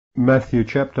Matthew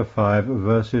chapter 5,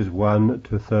 verses 1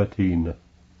 to 13.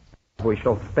 We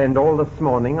shall spend all this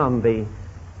morning on the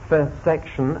first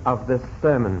section of this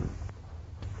sermon.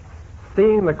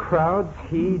 Seeing the crowds,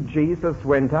 he, Jesus,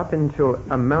 went up into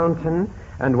a mountain,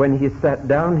 and when he sat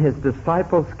down, his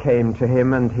disciples came to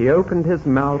him, and he opened his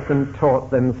mouth and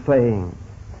taught them, saying,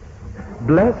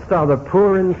 Blessed are the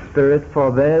poor in spirit,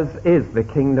 for theirs is the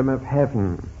kingdom of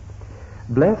heaven.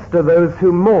 Blessed are those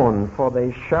who mourn, for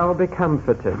they shall be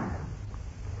comforted.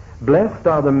 Blessed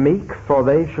are the meek, for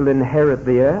they shall inherit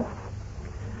the earth.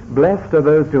 Blessed are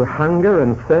those who hunger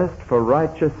and thirst for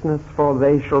righteousness, for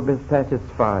they shall be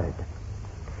satisfied.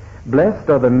 Blessed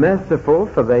are the merciful,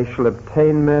 for they shall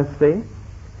obtain mercy.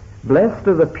 Blessed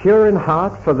are the pure in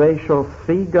heart, for they shall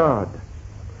see God.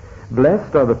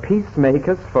 Blessed are the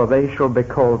peacemakers, for they shall be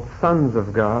called sons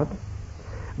of God.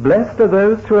 Blessed are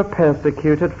those who are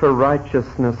persecuted for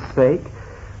righteousness' sake,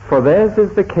 for theirs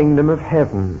is the kingdom of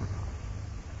heaven.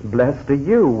 Blessed are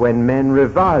you when men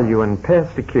revile you and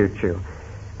persecute you,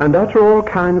 and utter all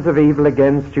kinds of evil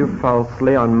against you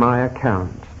falsely on my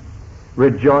account.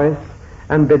 Rejoice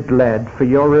and be glad, for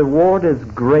your reward is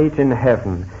great in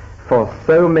heaven, for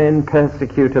so men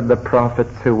persecuted the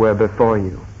prophets who were before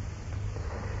you.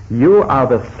 You are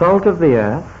the salt of the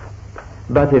earth,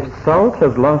 but if salt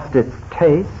has lost its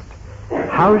taste,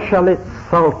 how shall its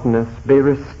saltness be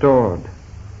restored?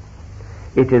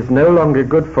 It is no longer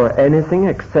good for anything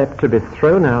except to be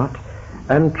thrown out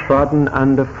and trodden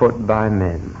underfoot by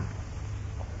men.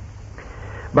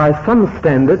 By some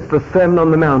standards, the Sermon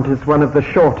on the Mount is one of the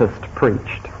shortest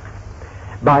preached.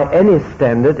 By any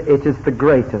standard, it is the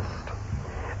greatest.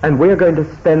 And we are going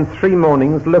to spend 3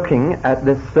 mornings looking at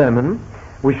this sermon.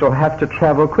 We shall have to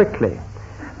travel quickly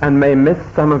and may miss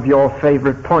some of your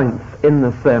favorite points in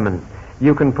the sermon.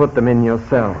 You can put them in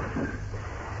yourself.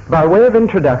 By way of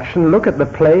introduction, look at the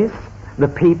place, the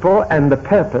people, and the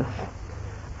purpose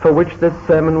for which this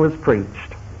sermon was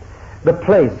preached. The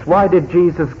place, why did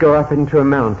Jesus go up into a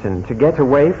mountain? To get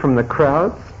away from the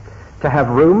crowds, to have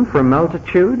room for a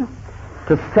multitude,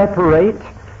 to separate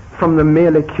from the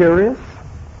merely curious,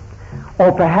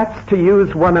 or perhaps to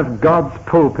use one of God's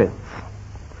pulpits,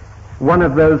 one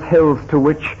of those hills to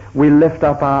which we lift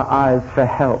up our eyes for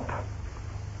help.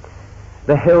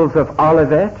 The hills of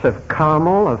Olivet, of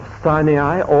Carmel, of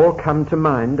Sinai all come to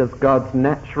mind as God's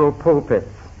natural pulpits.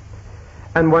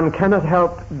 And one cannot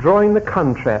help drawing the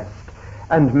contrast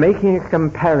and making a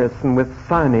comparison with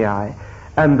Sinai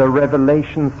and the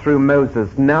revelation through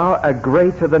Moses. Now a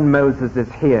greater than Moses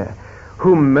is here,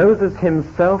 whom Moses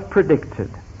himself predicted,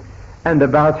 and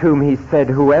about whom he said,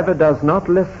 whoever does not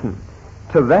listen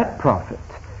to that prophet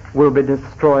will be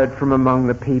destroyed from among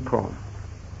the people.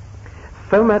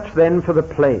 So much then for the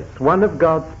place, one of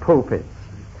God's pulpits.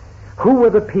 Who were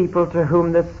the people to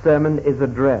whom this sermon is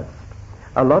addressed?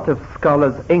 A lot of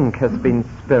scholars' ink has been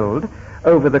spilled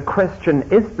over the question,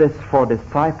 is this for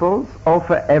disciples or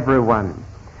for everyone?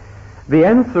 The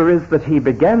answer is that he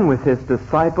began with his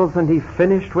disciples and he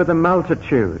finished with a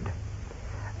multitude.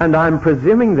 And I'm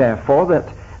presuming, therefore,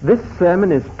 that this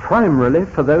sermon is primarily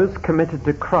for those committed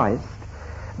to Christ,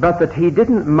 but that he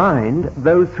didn't mind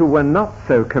those who were not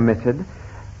so committed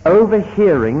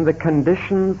overhearing the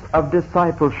conditions of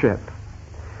discipleship.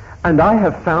 And I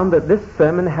have found that this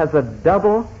sermon has a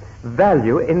double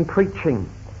value in preaching.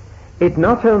 It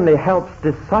not only helps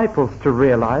disciples to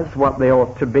realize what they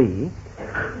ought to be,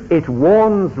 it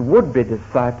warns would-be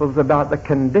disciples about the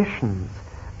conditions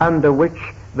under which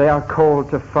they are called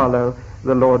to follow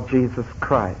the Lord Jesus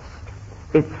Christ.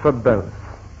 It's for both.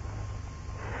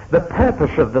 The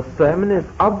purpose of the sermon is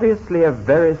obviously a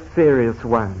very serious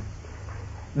one.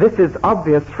 This is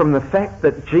obvious from the fact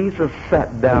that Jesus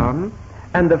sat down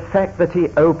and the fact that he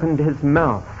opened his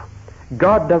mouth.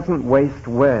 God doesn't waste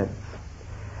words.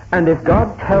 And if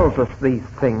God tells us these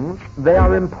things, they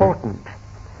are important.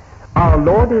 Our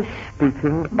Lord is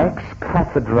speaking ex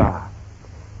cathedra.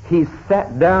 He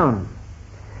sat down.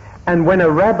 And when a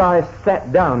rabbi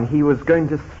sat down, he was going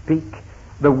to speak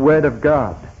the word of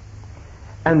God.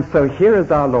 And so here is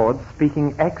our Lord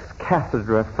speaking ex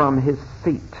cathedra from his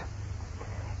seat.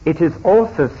 It is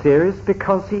also serious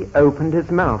because he opened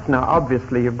his mouth. Now,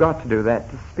 obviously, you've got to do that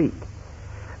to speak.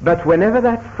 But whenever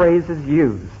that phrase is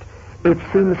used, it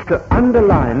seems to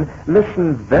underline,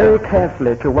 listen very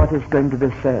carefully to what is going to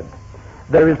be said.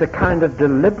 There is a kind of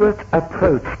deliberate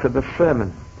approach to the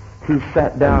sermon. He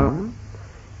sat down,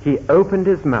 he opened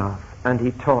his mouth, and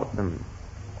he taught them.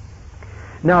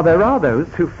 Now, there are those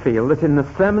who feel that in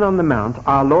the Sermon on the Mount,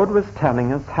 our Lord was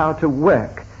telling us how to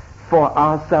work for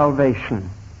our salvation,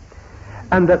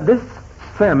 and that this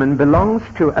sermon belongs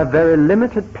to a very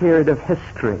limited period of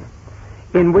history.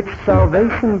 in which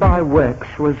salvation by works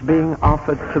was being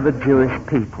offered to the Jewish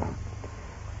people.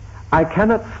 I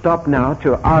cannot stop now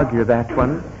to argue that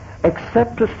one,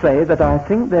 except to say that I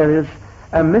think there is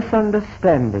a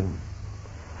misunderstanding.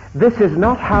 This is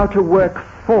not how to work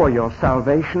for your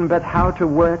salvation, but how to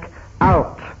work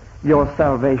out your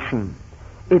salvation.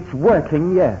 It's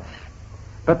working, yes,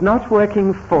 but not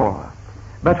working for,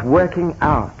 but working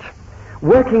out.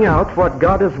 Working out what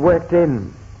God has worked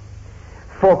in.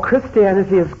 For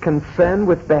Christianity is concerned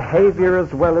with behavior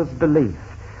as well as belief,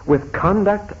 with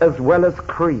conduct as well as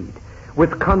creed,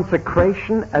 with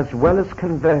consecration as well as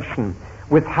conversion,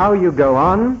 with how you go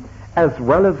on as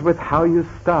well as with how you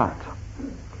start.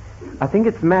 I think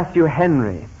it's Matthew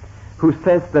Henry who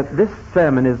says that this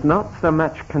sermon is not so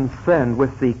much concerned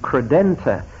with the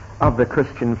credenta of the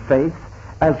Christian faith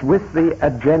as with the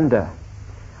agenda,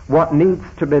 what needs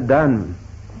to be done.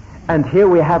 And here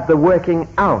we have the working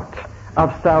out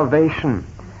of salvation.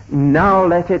 Now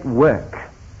let it work.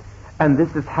 And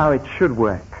this is how it should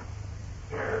work.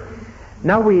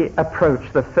 Now we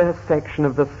approach the first section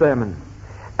of the sermon,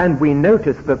 and we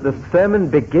notice that the sermon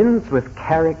begins with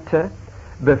character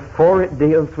before it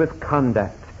deals with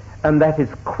conduct, and that is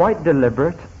quite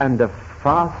deliberate and of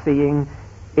far-seeing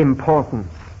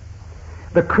importance.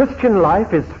 The Christian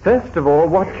life is first of all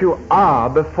what you are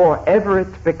before ever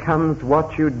it becomes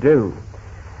what you do,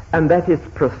 and that is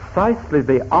precisely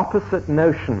the opposite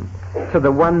notion to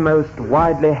the one most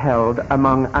widely held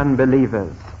among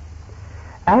unbelievers.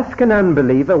 Ask an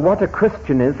unbeliever what a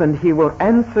Christian is, and he will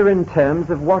answer in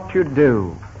terms of what you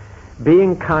do.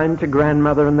 Being kind to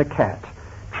grandmother and the cat,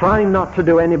 trying not to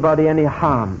do anybody any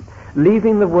harm,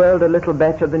 leaving the world a little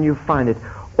better than you find it,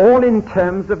 all in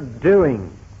terms of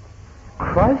doing.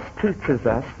 Christ teaches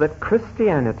us that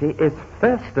Christianity is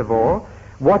first of all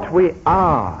what we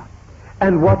are,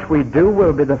 and what we do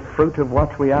will be the fruit of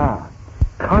what we are.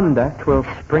 Conduct will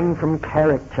spring from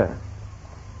character.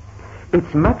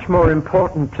 It's much more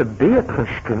important to be a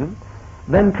Christian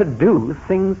than to do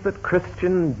things that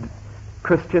Christians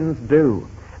do.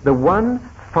 The one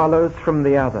follows from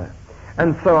the other.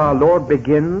 And so our Lord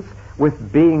begins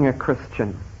with being a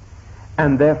Christian,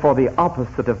 and therefore the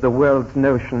opposite of the world's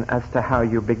notion as to how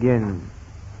you begin.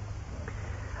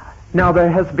 Now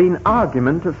there has been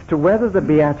argument as to whether the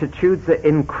Beatitudes are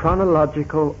in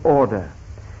chronological order.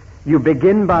 You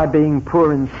begin by being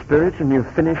poor in spirit and you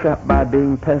finish up by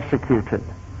being persecuted.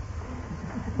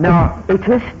 Now, it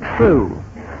is true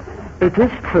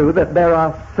that there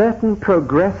are certain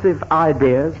progressive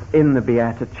ideas in the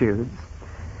Beatitudes,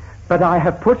 but I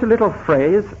have put a little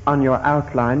phrase on your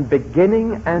outline,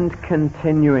 beginning and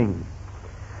continuing.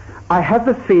 I have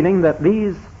the feeling that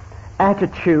these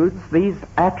attitudes, these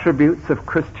attributes of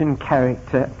Christian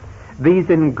character,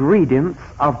 these ingredients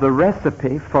of the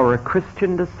recipe for a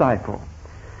Christian disciple,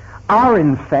 are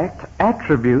in fact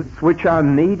attributes which are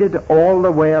needed all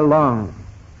the way along.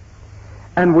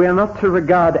 And we are not to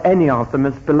regard any of them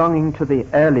as belonging to the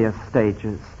earlier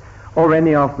stages, or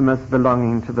any of them as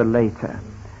belonging to the later.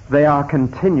 They are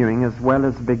continuing as well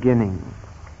as beginning.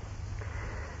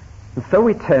 And so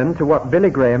we turn to what Billy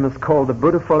Graham has called the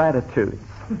Buddhaful attitudes,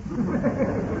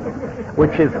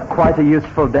 which is quite a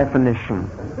useful definition.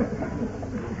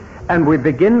 And we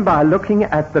begin by looking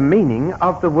at the meaning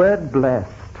of the word blessed.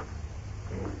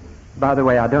 By the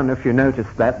way, I don't know if you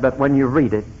noticed that, but when you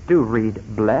read it, do read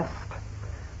blessed.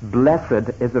 Blessed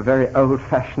is a very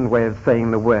old-fashioned way of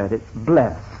saying the word. It's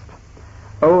blessed.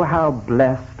 Oh, how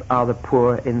blessed are the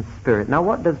poor in spirit. Now,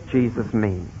 what does Jesus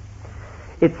mean?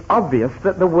 It's obvious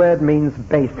that the word means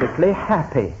basically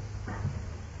happy.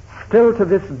 Still to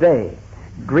this day,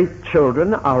 Greek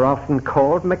children are often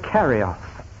called Makarios.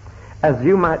 As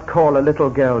you might call a little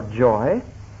girl Joy,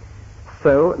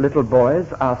 so little boys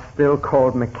are still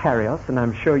called Makarios, and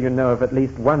I'm sure you know of at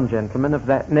least one gentleman of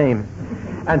that name.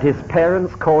 And his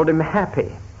parents called him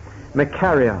Happy,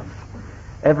 Makarios.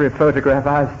 Every photograph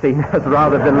I've seen has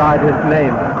rather belied his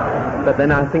name. But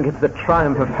then I think it's the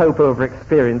triumph of hope over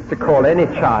experience to call any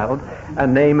child a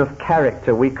name of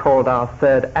character. We called our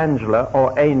third Angela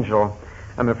or Angel.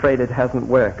 I'm afraid it hasn't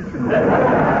worked.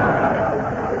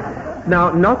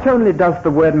 Now, not only does the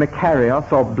word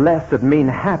Makarios or blessed mean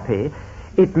happy,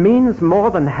 it means more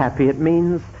than happy. It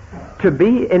means to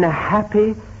be in a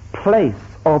happy place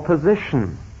or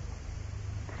position.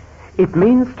 It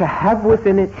means to have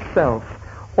within itself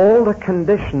all the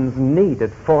conditions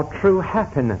needed for true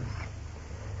happiness.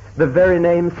 The very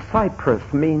name Cyprus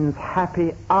means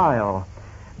happy isle.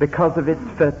 Because of its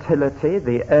fertility,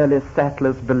 the early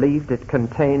settlers believed it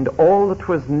contained all that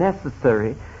was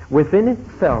necessary within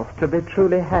itself to be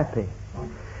truly happy.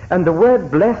 And the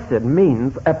word blessed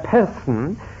means a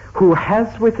person who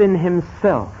has within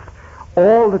himself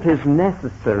all that is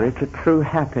necessary to true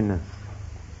happiness.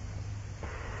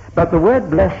 But the word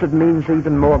blessed means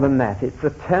even more than that. It's a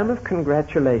term of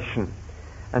congratulation.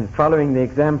 And following the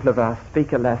example of our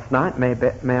speaker last night,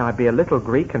 may I be a little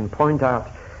Greek and point out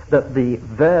that the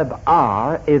verb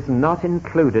are is not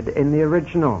included in the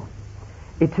original.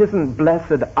 It isn't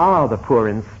blessed are the poor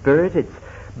in spirit, it's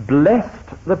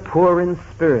blessed the poor in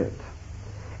spirit.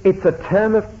 It's a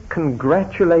term of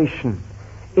congratulation.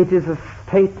 It is a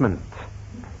statement.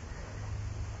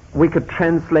 We could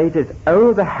translate it,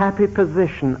 oh, the happy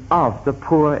position of the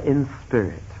poor in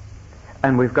spirit.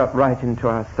 And we've got right into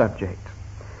our subject.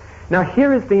 Now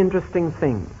here is the interesting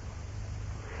thing.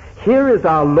 Here is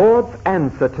our Lord's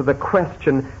answer to the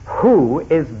question, who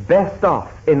is best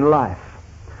off in life?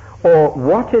 Or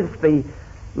what is the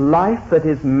life that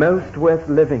is most worth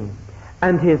living?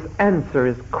 And his answer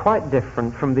is quite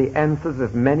different from the answers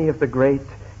of many of the great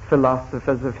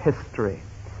philosophers of history.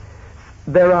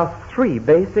 There are three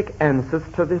basic answers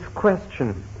to this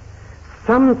question.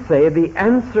 Some say the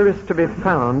answer is to be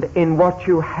found in what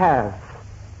you have.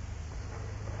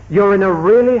 You're in a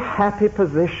really happy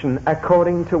position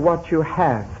according to what you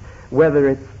have, whether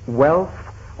it's wealth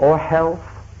or health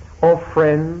or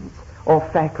friends or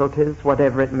faculties,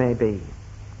 whatever it may be.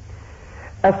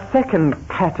 A second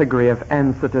category of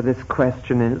answer to this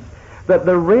question is that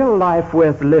the real life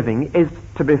worth living is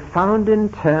to be found in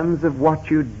terms of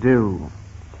what you do.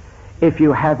 If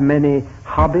you have many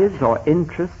hobbies or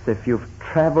interests, if you've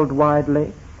traveled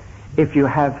widely, if you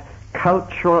have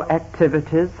cultural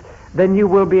activities, then you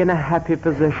will be in a happy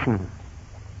position.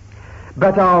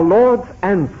 But our Lord's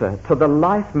answer to the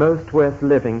life most worth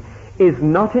living is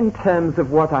not in terms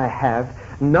of what I have,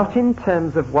 not in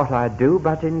terms of what I do,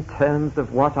 but in terms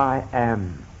of what I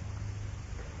am.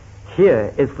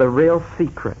 Here is the real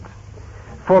secret.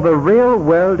 For the real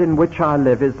world in which I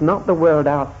live is not the world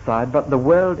outside, but the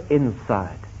world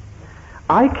inside.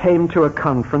 I came to a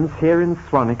conference here in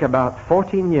Swanwick about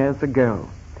 14 years ago,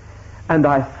 and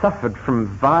I suffered from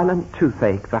violent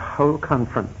toothache the whole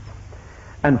conference,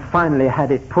 and finally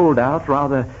had it pulled out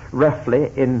rather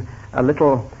roughly in a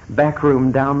little back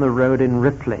room down the road in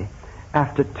Ripley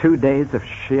after 2 days of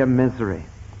sheer misery.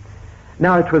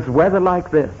 Now it was weather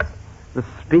like this. The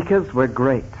speakers were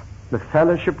great. The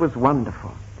fellowship was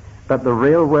wonderful. But the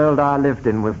real world I lived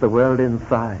in was the world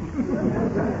inside.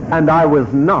 And I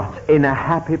was not in a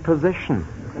happy position,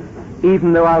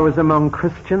 even though I was among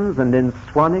Christians and in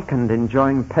Swanwick and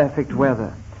enjoying perfect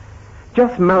weather.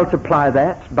 Just multiply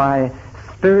that by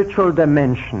spiritual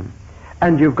dimension,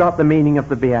 and you've got the meaning of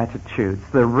the Beatitudes.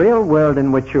 The real world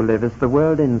in which you live is the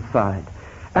world inside.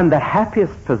 And the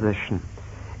happiest position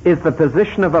is the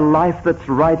position of a life that's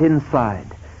right inside,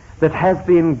 that has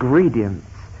the ingredients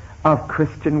of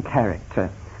Christian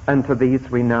character. And to these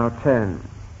we now turn.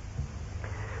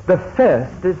 The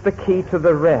first is the key to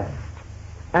the rest,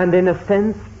 and in a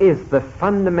sense is the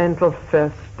fundamental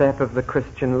first step of the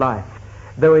Christian life,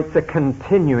 though it's a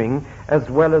continuing as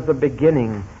well as a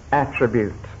beginning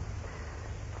attribute.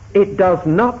 It does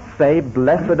not say,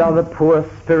 blessed are the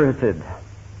poor-spirited.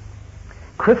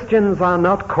 Christians are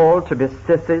not called to be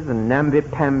sissies and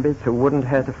namby-pambies who wouldn't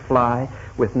hurt a fly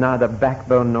with neither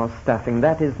backbone nor stuffing.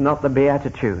 That is not the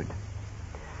Beatitude.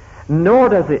 Nor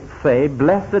does it say,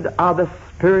 blessed are the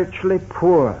spiritually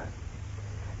poor.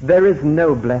 There is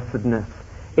no blessedness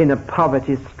in a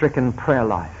poverty-stricken prayer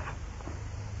life,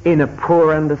 in a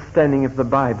poor understanding of the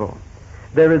Bible.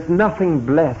 There is nothing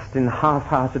blessed in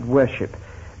half-hearted worship.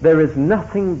 There is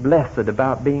nothing blessed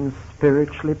about being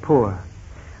spiritually poor.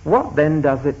 What then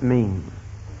does it mean?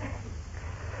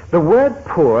 The word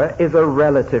poor is a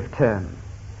relative term.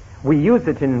 We use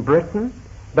it in Britain,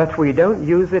 but we don't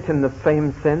use it in the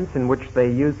same sense in which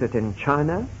they use it in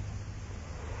China.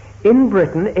 In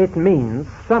Britain, it means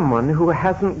someone who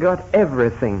hasn't got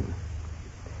everything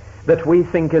that we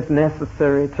think is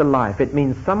necessary to life. It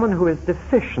means someone who is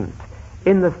deficient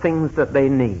in the things that they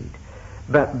need.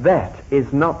 But that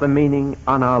is not the meaning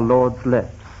on our Lord's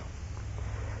lips.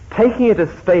 Taking it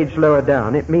a stage lower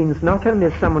down, it means not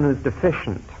only someone who's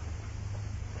deficient,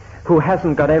 who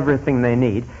hasn't got everything they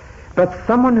need, but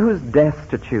someone who's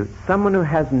destitute, someone who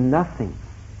has nothing.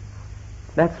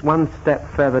 That's one step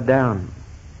further down.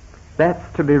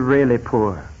 That's to be really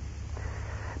poor.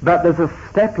 But there's a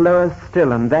step lower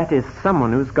still, and that is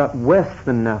someone who's got worse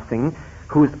than nothing,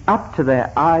 who's up to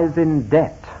their eyes in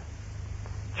debt.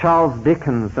 Charles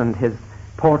Dickens and his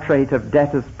portrait of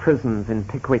debtors' prisons in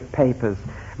Pickwick Papers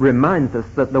reminds us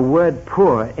that the word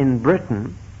poor in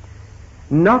Britain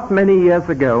not many years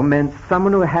ago meant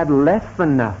someone who had less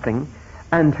than nothing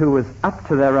and who was up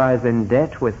to their eyes in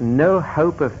debt with no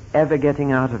hope of ever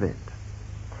getting out of it.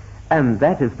 And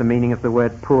that is the meaning of the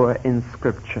word poor in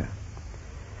Scripture.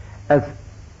 As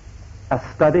a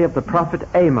study of the prophet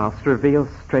Amos reveals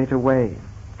straight away.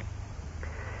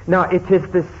 Now, it is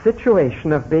this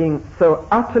situation of being so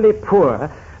utterly poor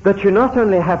that you not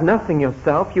only have nothing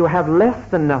yourself, you have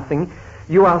less than nothing.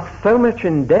 You are so much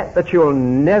in debt that you'll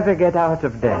never get out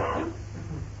of debt.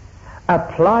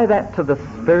 Apply that to the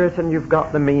Spirit and you've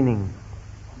got the meaning.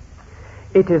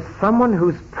 It is someone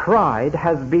whose pride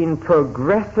has been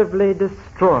progressively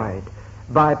destroyed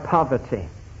by poverty.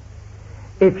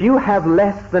 If you have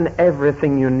less than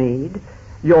everything you need,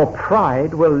 your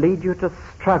pride will lead you to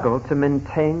struggle to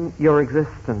maintain your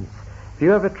existence. Have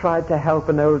you ever tried to help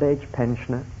an old age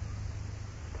pensioner?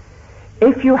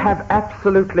 If you have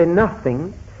absolutely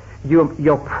nothing,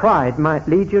 your pride might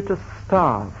lead you to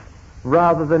starve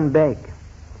rather than beg.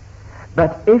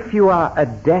 But if you are a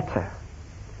debtor,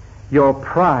 your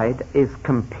pride is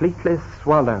completely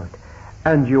swallowed,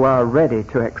 and you are ready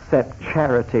to accept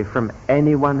charity from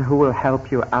anyone who will help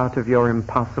you out of your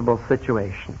impossible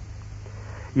situation.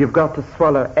 You've got to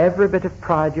swallow every bit of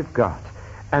pride you've got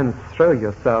and throw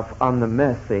yourself on the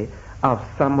mercy of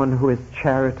someone who is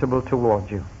charitable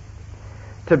toward you.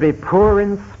 To be poor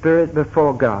in spirit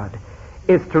before God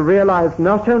is to realize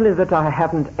not only that I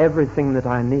haven't everything that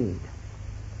I need,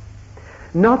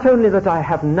 not only that I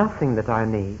have nothing that I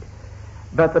need,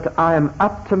 but that I am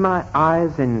up to my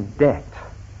eyes in debt,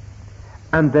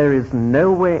 and there is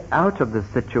no way out of the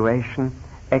situation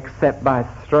except by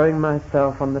throwing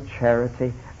myself on the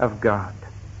charity of God.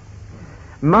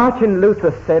 Martin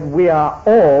Luther said, we are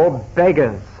all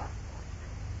beggars,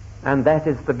 and that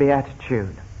is the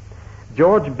Beatitude.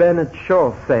 George Bernard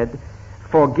Shaw said,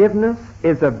 forgiveness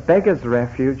is a beggar's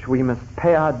refuge. We must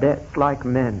pay our debts like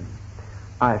men.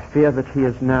 I fear that he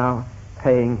is now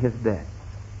paying his debt.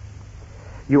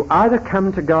 You either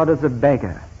come to God as a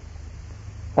beggar,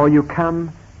 or you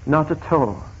come not at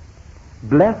all.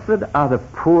 Blessed are the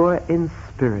poor in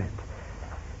spirit.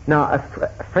 Now, a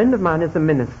friend of mine is a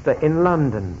minister in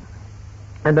London,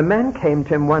 and a man came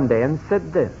to him one day and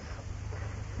said this.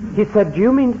 He said, do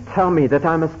you mean to tell me that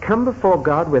I must come before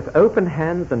God with open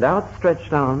hands and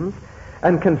outstretched arms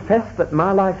and confess that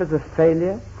my life is a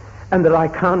failure and that I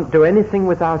can't do anything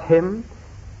without him?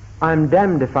 I'm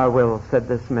damned if I will, said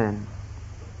this man.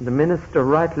 The minister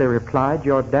rightly replied,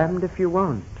 you're damned if you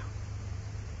won't.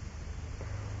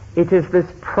 It is this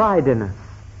pride in us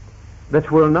that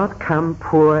will not come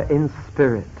poor in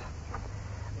spirit.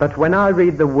 But when I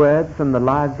read the words and the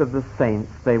lives of the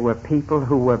saints, they were people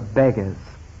who were beggars.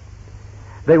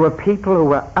 They were people who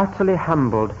were utterly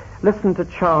humbled. Listen to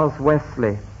Charles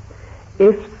Wesley.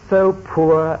 If so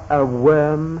poor a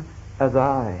worm as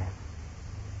I.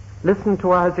 Listen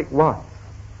to Isaac Watts.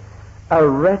 A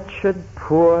wretched,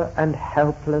 poor, and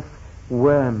helpless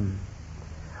worm.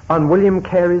 On William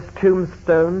Carey's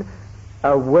tombstone,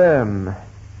 a worm,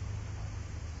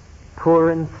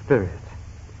 poor in spirit.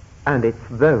 And it's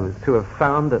those who have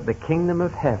found that the kingdom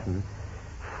of heaven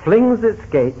flings its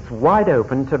gates wide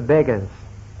open to beggars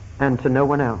and to no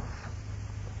one else.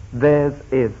 Theirs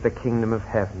is the kingdom of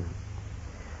heaven.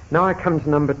 Now I come to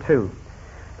number 2.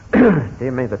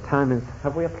 Dear me, the time is...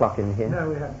 Have we a clock in here? No,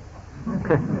 we haven't.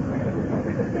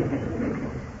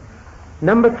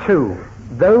 Number 2,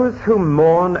 those who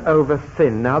mourn over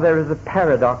sin. Now there is a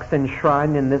paradox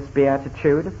enshrined in this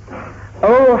beatitude.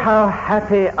 Oh, how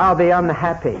happy are the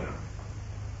unhappy.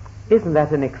 Isn't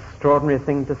that an extraordinary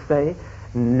thing to say?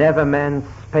 Never man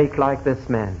spake like this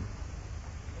man.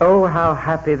 Oh, how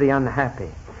happy the unhappy.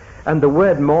 And the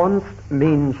word mourns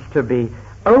means to be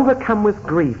overcome with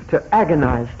grief, to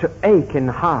agonize, to ache in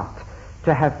heart,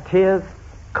 to have tears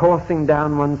coursing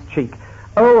down one's cheek.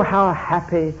 Oh, how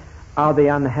happy are the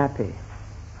unhappy.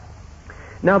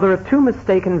 Now, there are 2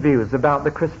 mistaken views about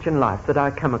the Christian life that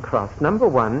I come across. Number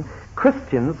 1,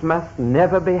 Christians must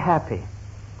never be happy.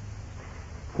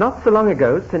 It's not so long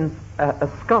ago since a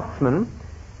Scotsman,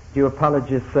 due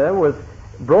apologies, sir, was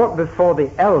brought before the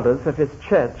elders of his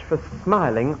church for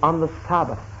smiling on the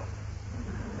Sabbath.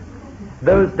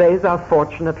 Those days are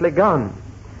fortunately gone.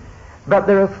 But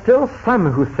there are still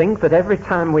some who think that every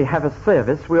time we have a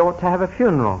service, we ought to have a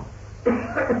funeral,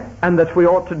 and that we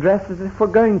ought to dress as if we're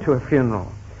going to a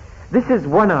funeral. This is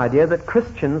one idea, that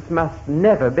Christians must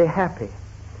never be happy.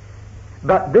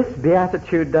 But this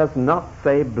beatitude does not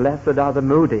say, blessed are the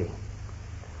moody,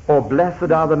 or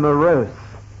blessed are the morose,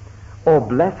 or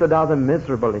blessed are the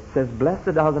miserable. It says,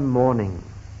 blessed are the mourning.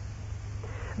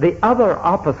 The other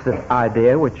opposite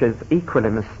idea, which is equally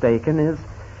mistaken, is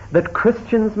that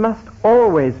Christians must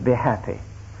always be happy,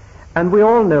 And we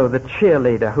all know the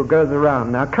cheerleader who goes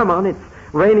around, now come on, it's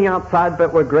raining outside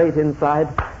but we're great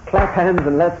inside, clap hands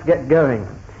and let's get going.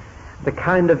 The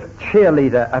kind of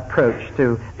cheerleader approach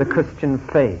to the Christian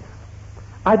faith.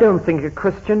 I don't think a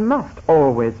Christian must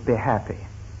always be happy.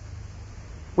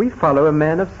 We follow a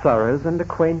man of sorrows and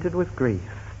acquainted with grief.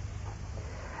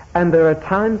 And there are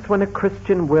times when a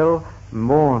Christian will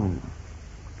mourn,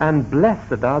 and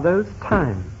blessed are those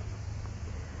times.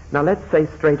 Now let's say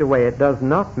straight away, it does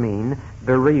not mean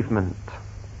bereavement.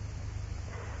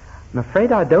 I'm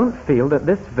afraid I don't feel that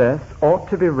this verse ought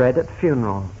to be read at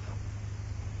funerals.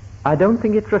 I don't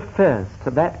think it refers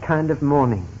to that kind of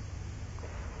mourning.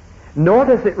 Nor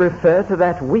does it refer to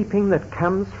that weeping that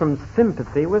comes from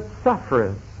sympathy with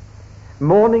sufferers,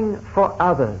 mourning for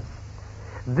others.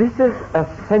 This is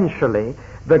essentially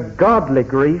the godly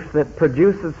grief that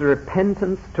produces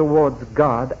repentance towards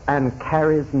God and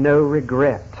carries no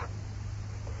regret.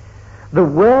 The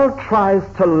world tries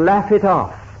to laugh it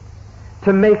off,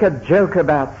 to make a joke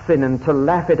about sin and to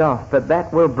laugh it off, but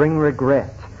that will bring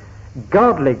regret.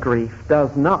 Godly grief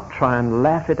does not try and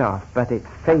laugh it off, but it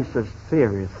faces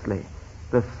seriously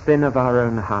the sin of our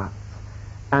own hearts,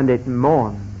 and it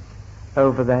mourns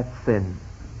over that sin.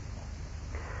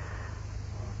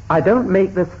 I don't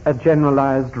make this a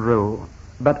generalized rule,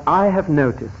 but I have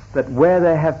noticed that where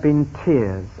there have been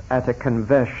tears at a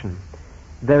conversion,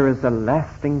 there is a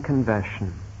lasting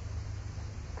conversion.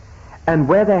 And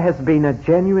where there has been a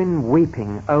genuine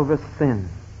weeping over sin,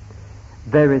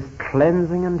 there is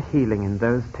cleansing and healing in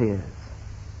those tears.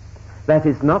 That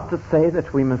is not to say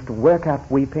that we must work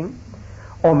up weeping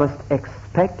or must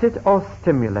expect it or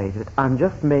stimulate it. I'm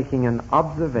just making an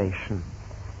observation.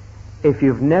 If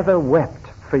you've never wept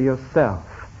for yourself,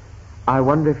 I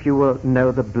wonder if you will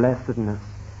know the blessedness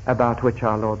about which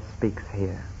our Lord speaks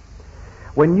here.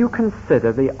 When you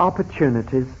consider the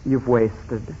opportunities you've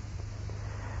wasted,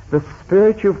 the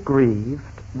spirit you've grieved,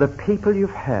 the people you've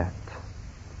hurt,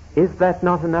 is that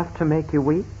not enough to make you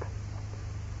weep?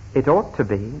 It ought to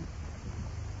be.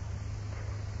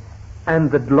 And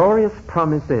the glorious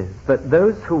promise is that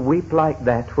those who weep like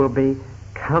that will be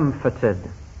comforted.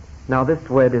 Now this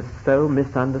word is so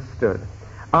misunderstood.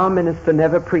 Our minister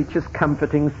never preaches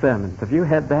comforting sermons. Have you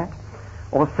heard that?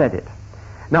 Or said it?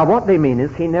 Now what they mean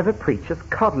is he never preaches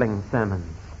coddling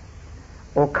sermons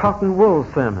or cotton wool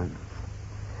sermons.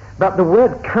 But the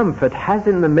word comfort has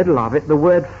in the middle of it the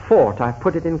word fort. I've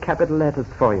put it in capital letters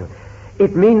for you.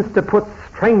 It means to put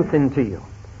strength into you.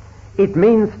 It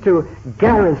means to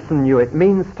garrison you. It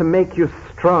means to make you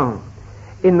strong.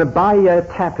 In the Bayeux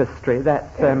tapestry, that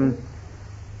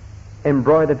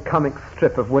embroidered comic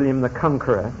strip of William the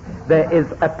Conqueror, there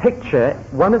is a picture,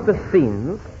 one of the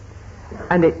scenes,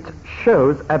 and it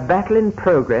shows a battle in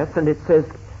progress, and it says,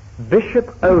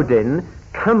 Bishop Odin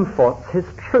comforts his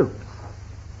troops.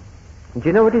 Do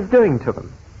you know what he's doing to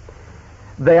them?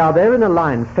 They are there in a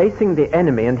line facing the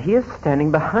enemy, and he is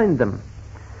standing behind them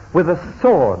with a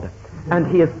sword, and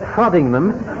he is prodding them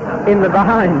in the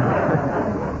behind.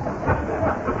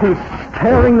 He's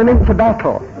stirring them into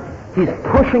battle. He's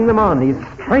pushing them on. He's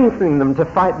strengthening them to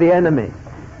fight the enemy.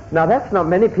 Now that's not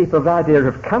many people's idea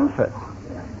of comfort.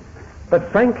 But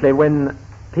frankly, when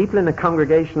people in a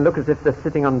congregation look as if they're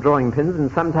sitting on drawing pins, and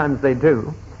sometimes they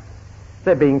do,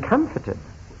 they're being comforted.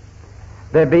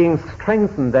 They're being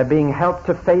strengthened. They're being helped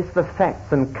to face the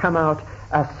facts and come out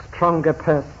a stronger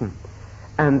person.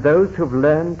 And those who've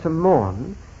learned to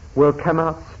mourn will come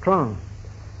out strong.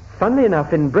 Funnily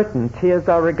enough, in Britain, tears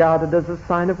are regarded as a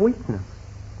sign of weakness.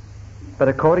 But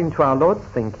according to our Lord's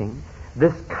thinking,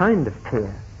 this kind of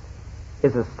tear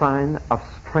is a sign of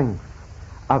strength,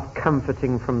 of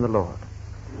comforting from the Lord.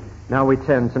 Now we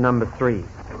turn to number 3.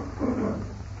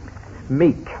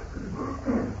 Meek.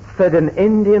 Said an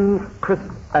Indian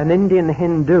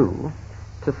Hindu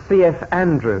to C.F.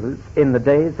 Andrews in the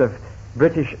days of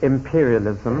British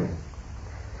imperialism,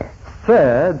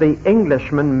 Sir, the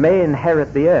Englishman may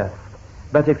inherit the earth,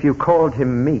 but if you called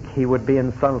him meek, he would be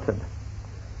insulted.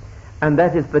 And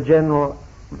that is the general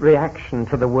reaction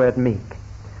to the word meek.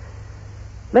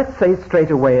 Let's say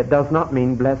straight away it does not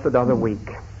mean blessed are the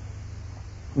weak,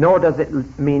 nor does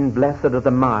it mean blessed are the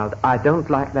mild. I don't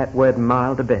like that word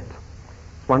mild a bit.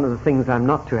 It's one of the things I'm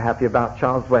not too happy about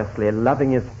Charles Wesley,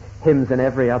 loving his hymns in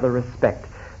every other respect.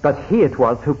 But he it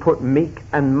was who put meek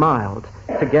and mild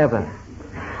together.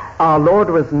 Our Lord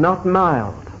was not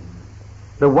mild.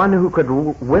 The one who could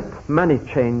whip money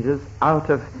changers out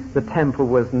of the temple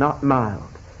was not mild,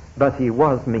 but he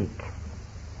was meek.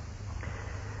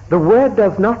 The word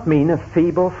does not mean a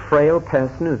feeble, frail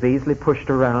person who's easily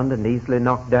pushed around and easily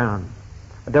knocked down.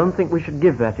 I don't think we should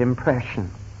give that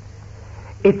impression.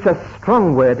 It's a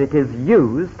strong word. It is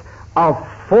used of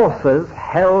forces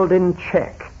held in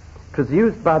check. It was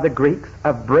used by the Greeks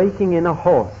of breaking in a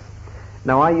horse.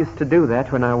 Now, I used to do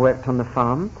that when I worked on the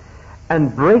farm.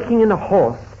 And breaking in a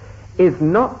horse is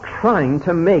not trying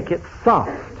to make it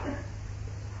soft.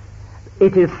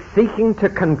 It is seeking to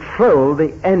control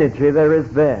the energy there is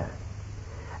there.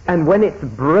 And when it's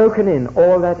broken in,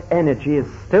 all that energy is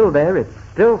still there, it's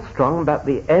still strong, but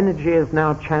the energy is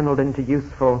now channeled into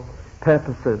useful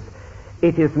purposes.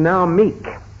 It is now meek.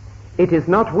 It is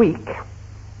not weak,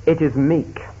 it is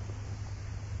meek.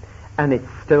 And it's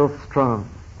still strong.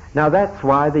 Now that's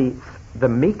why the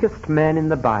meekest man in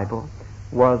the Bible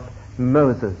was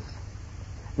Moses.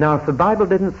 Now if the Bible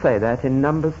didn't say that in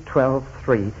Numbers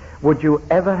 12:3, would you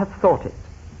ever have thought it?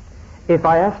 If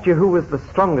I asked you who was the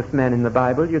strongest man in the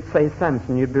Bible, you'd say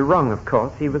Samson. You'd be wrong, of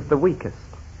course. He was the weakest.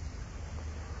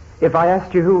 If I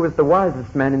asked you who was the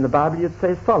wisest man in the Bible, you'd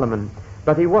say Solomon.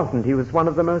 But he wasn't. He was one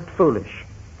of the most foolish.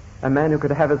 A man who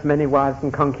could have as many wives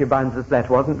and concubines as that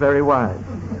wasn't very wise.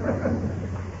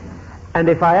 And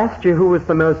if I asked you who was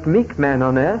the most meek man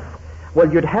on earth,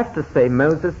 well, you'd have to say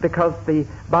Moses, because the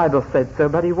Bible said so,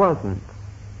 but he wasn't.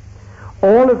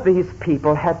 All of these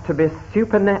people had to be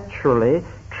supernaturally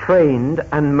trained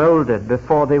and molded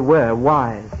before they were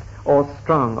wise or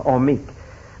strong or meek.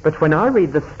 But when I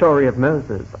read the story of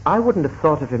Moses, I wouldn't have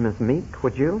thought of him as meek,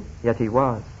 would you? Yet he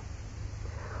was.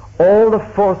 All the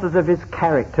forces of his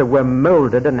character were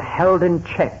molded and held in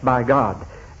check by God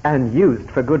and used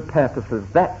for good purposes.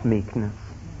 That's meekness.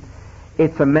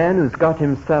 It's a man who's got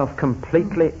himself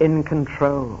completely in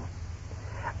control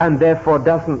and therefore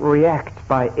doesn't react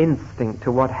by instinct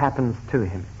to what happens to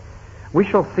him. We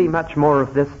shall see much more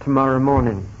of this tomorrow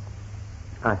morning,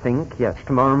 I think. Yes,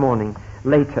 tomorrow morning,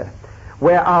 later,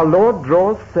 where our Lord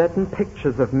draws certain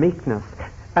pictures of meekness.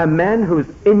 A man who's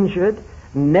injured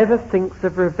never thinks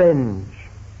of revenge.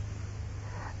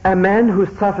 A man who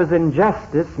suffers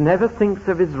injustice never thinks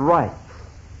of his rights.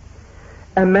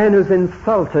 A man who's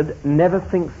insulted never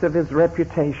thinks of his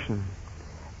reputation.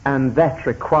 And that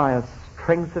requires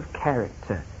strength of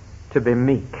character to be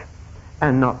meek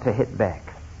and not to hit back.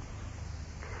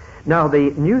 Now, the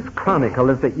News Chronicle,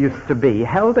 as it used to be,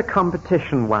 held a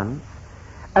competition once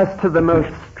as to the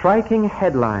most striking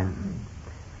headline.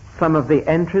 Some of the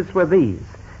entries were these: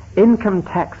 income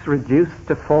tax reduced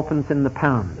to 4p in the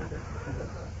pound.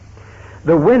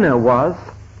 The winner was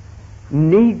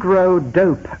Negro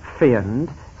dope fiend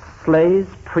slays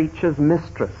preacher's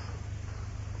mistress.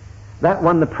 That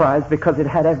won the prize because it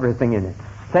had everything in it: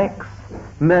 sex,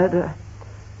 murder,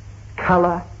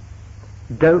 color,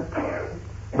 dope,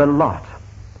 the lot.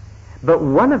 But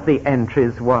one of the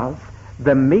entries was,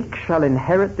 the meek shall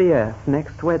inherit the earth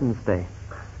next Wednesday.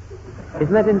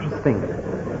 Isn't that interesting?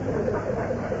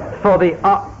 For the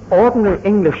ordinary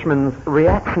Englishman's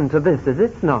reaction to this is,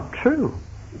 it's not true.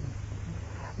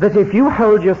 That if you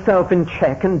hold yourself in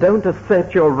check and don't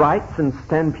assert your rights and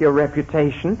stand for your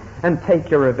reputation and take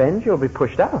your revenge, you'll be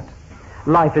pushed out.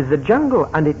 Life is a jungle,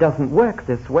 and it doesn't work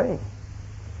this way.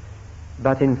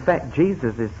 But in fact,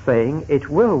 Jesus is saying it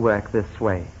will work this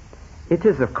way. It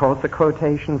is, of course, a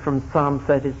quotation from Psalm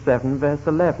 37, verse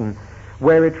 11,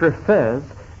 where it refers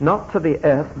not to the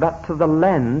earth, but to the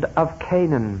land of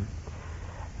Canaan,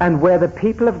 and where the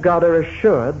people of God are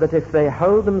assured that if they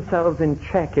hold themselves in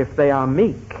check, if they are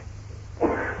meek,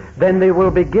 then they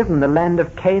will be given the land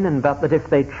of Canaan, but that if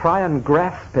they try and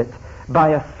grasp it by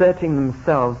asserting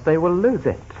themselves, they will lose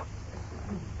it.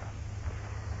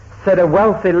 Said a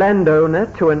wealthy landowner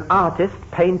to an artist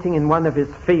painting in one of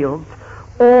his fields,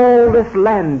 "All this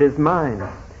land is mine."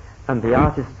 And the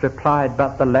artist replied,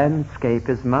 "But the landscape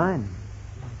is mine."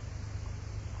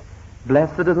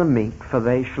 Blessed are the meek, for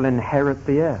they shall inherit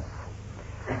the earth.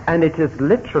 And it is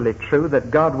literally true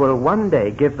that God will one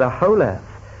day give the whole earth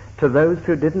to those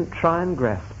who didn't try and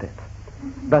grasp it,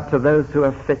 but to those who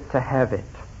are fit to have it.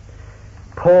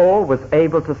 Paul was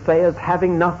able to say, as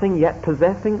having nothing yet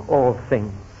possessing all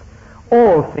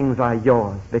things are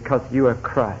yours because you are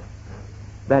Christ.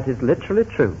 That is literally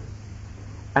true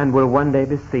and will one day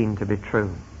be seen to be true.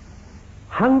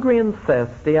 Hungry and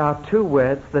thirsty are two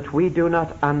words that we do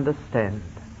not understand.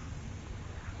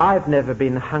 I've never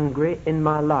been hungry in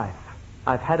my life.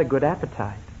 I've had a good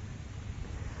appetite.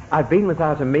 I've been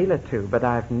without a meal or two, but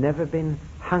I've never been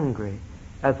hungry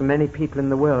as many people in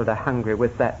the world are hungry,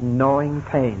 with that gnawing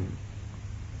pain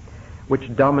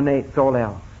which dominates all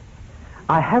else.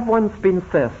 I have once been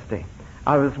thirsty.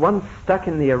 I was once stuck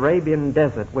in the Arabian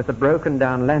desert with a broken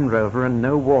down Land Rover and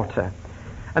no water.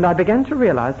 And I began to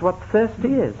realize what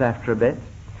thirsty is after a bit.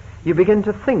 You begin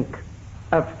to think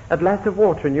of a glass of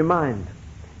water in your mind.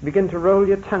 begin to roll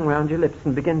your tongue round your lips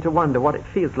and begin to wonder what it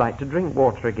feels like to drink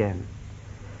water again.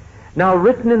 Now,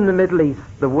 written in the Middle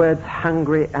East, the words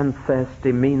hungry and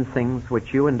thirsty mean things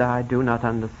which you and I do not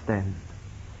understand.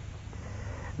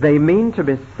 They mean to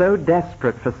be so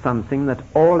desperate for something that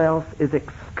all else is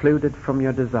excluded from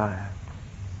your desire.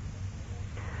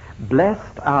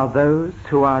 Blessed are those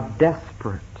who are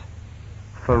desperate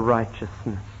for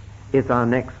righteousness, is our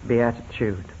next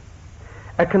beatitude.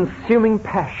 A consuming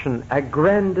passion, a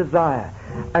grand desire,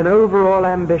 an overall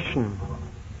ambition.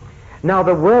 Now,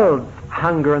 the world's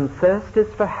hunger and thirst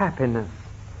is for happiness.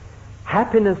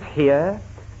 Happiness here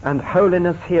and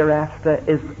holiness hereafter,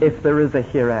 is if there is a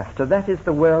hereafter. That is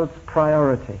the world's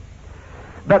priority.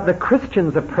 But the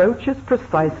Christian's approach is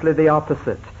precisely the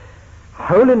opposite.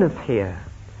 Holiness here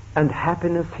and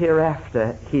happiness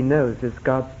hereafter, he knows, is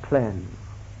God's plan.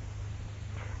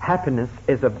 Happiness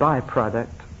is a byproduct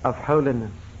of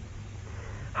holiness.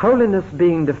 Holiness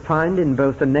being defined in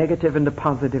both a negative and a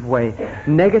positive way.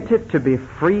 Negative, to be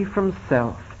free from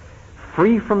self,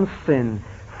 free from sin,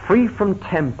 free from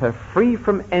temper, free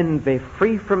from envy,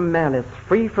 free from malice,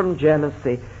 free from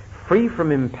jealousy, free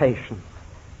from impatience.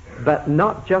 But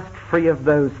not just free of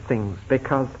those things,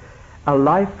 because a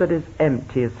life that is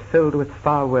empty is filled with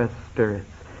far worse spirits,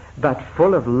 but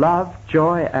full of love,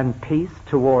 joy, and peace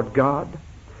toward God,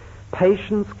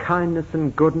 patience, kindness,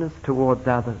 and goodness towards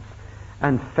others,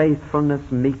 and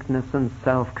faithfulness, meekness, and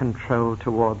self-control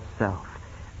towards self.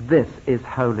 This is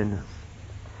holiness.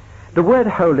 The word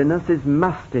holiness is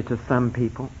musty to some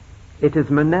people. It is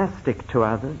monastic to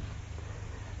others.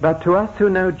 But to us who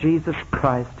know Jesus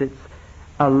Christ, it's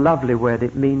a lovely word.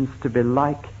 It means to be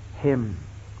like him.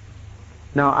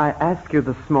 Now, I ask you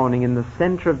this morning, in the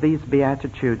center of these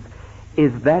Beatitudes,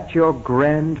 is that your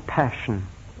grand passion?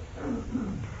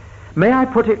 May I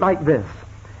put it like this?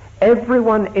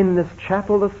 Everyone in this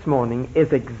chapel this morning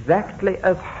is exactly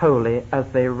as holy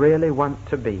as they really want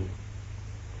to be.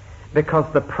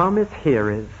 Because the promise here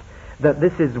is that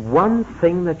this is one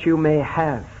thing that you may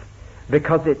have,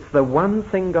 because it's the one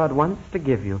thing God wants to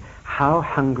give you. How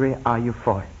hungry are you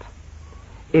for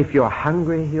it? If you're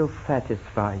hungry, he'll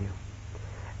satisfy you.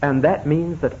 And that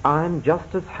means that I'm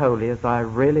just as holy as I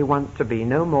really want to be,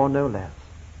 no more, no less.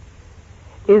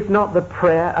 Is not the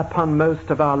prayer upon most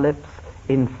of our lips,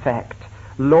 in fact,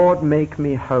 Lord, make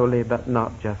me holy, but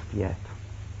not just yet?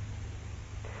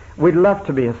 We'd love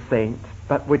to be a saint,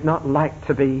 but we'd not like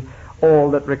to be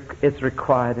all that is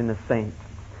required in a saint.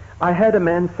 I heard a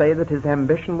man say that his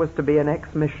ambition was to be an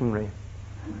ex-missionary.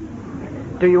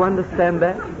 Do you understand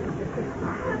that?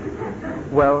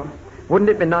 Well, wouldn't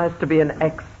it be nice to be an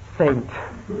ex-saint?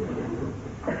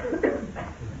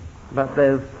 But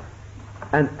there's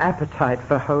an appetite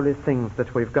for holy things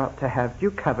that we've got to have. Do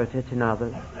you covet it in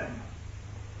others?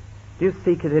 Do you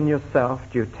seek it in yourself?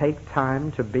 Do you take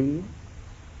time to be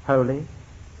holy?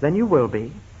 Then you will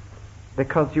be,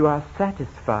 because you are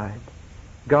satisfied.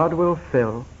 God will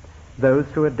fill those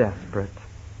who are desperate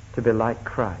to be like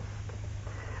Christ.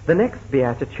 The next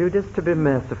beatitude is to be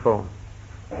merciful.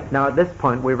 Now, at this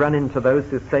point, we run into those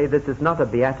who say this is not a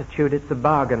beatitude, it's a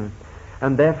bargain,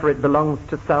 and therefore it belongs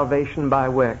to salvation by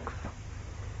works.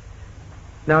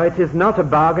 Now, it is not a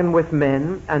bargain with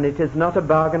men, and it is not a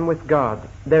bargain with God.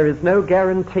 There is no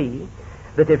guarantee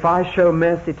that if I show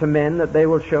mercy to men, that they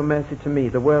will show mercy to me.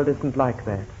 The world isn't like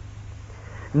that.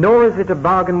 Nor is it a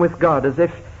bargain with God, as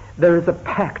if there is a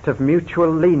pact of mutual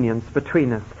lenience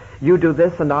between us. You do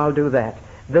this and I'll do that.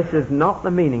 This is not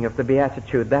the meaning of the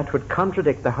Beatitude. That would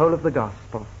contradict the whole of the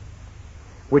gospel,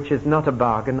 which is not a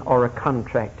bargain or a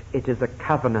contract. It is a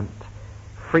covenant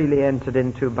freely entered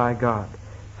into by God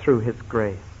through his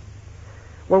grace.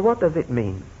 Well, what does it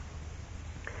mean?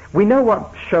 We know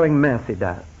what showing mercy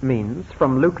means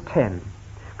from Luke 10,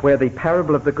 where the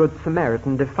parable of the Good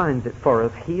Samaritan defines it for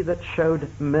us. He that showed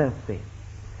mercy.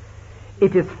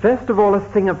 It is first of all a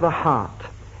thing of the heart.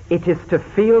 It is to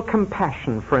feel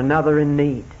compassion for another in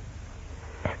need.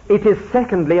 It is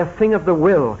secondly a thing of the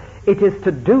will. It is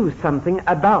to do something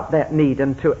about that need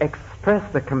and to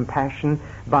express the compassion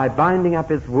by binding up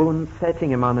his wounds,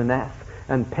 setting him on an ass,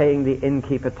 and paying the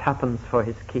innkeeper twopence for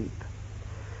his keep.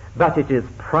 But it is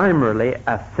primarily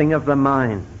a thing of the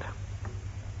mind.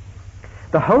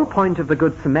 The whole point of the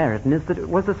Good Samaritan is that it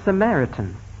was a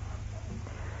Samaritan.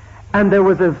 And there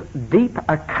was as deep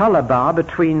a color bar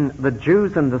between the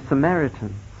Jews and the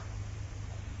Samaritans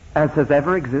as has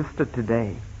ever existed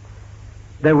today.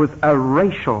 There was a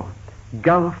racial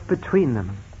gulf between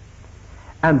them,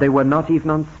 and they were not even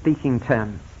on speaking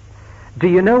terms. Do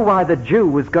you know why the Jew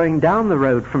was going down the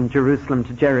road from Jerusalem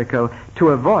to Jericho? To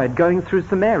avoid going through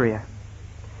Samaria.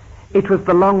 It was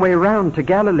the long way round to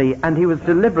Galilee, and he was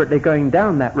deliberately going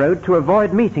down that road to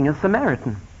avoid meeting a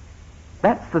Samaritan.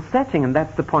 That's the setting, and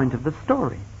that's the point of the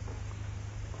story.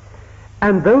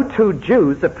 And though two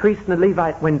Jews, a priest and a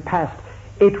Levite, went past,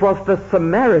 it was the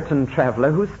Samaritan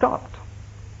traveler who stopped.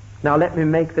 Now let me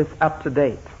make this up to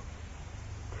date.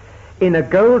 In a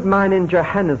gold mine in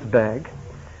Johannesburg,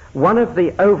 one of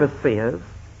the overseers,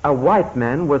 a white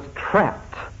man, was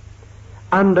trapped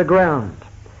underground.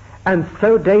 And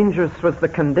so dangerous was the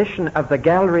condition of the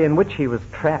gallery in which he was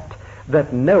trapped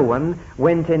that no one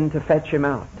went in to fetch him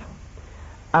out,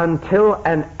 until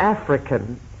an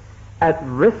African, at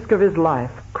risk of his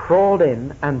life, crawled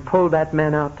in and pulled that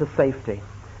man out to safety.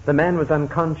 The man was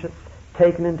unconscious,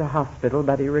 taken into hospital,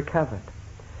 but he recovered.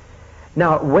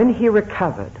 Now, when he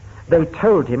recovered, they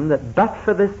told him that but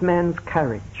for this man's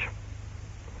courage,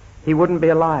 he wouldn't be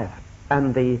alive.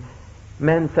 And the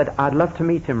man said, "I'd love to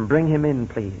meet him. Bring him in,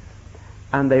 please."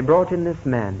 And they brought in this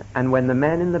man, and when the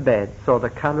man in the bed saw the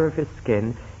color of his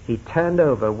skin, he turned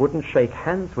over, wouldn't shake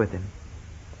hands with him,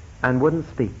 and wouldn't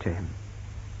speak to him.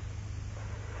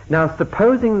 Now,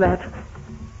 supposing that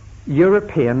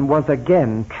European was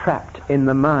again trapped in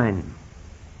the mine,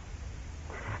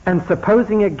 and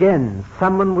supposing again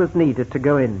someone was needed to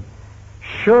go in,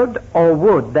 should or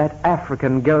would that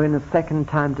African go in a second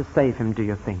time to save him, do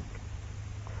you think?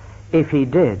 If he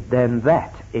did, then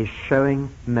that is showing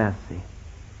mercy.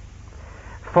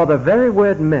 For the very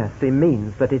word mercy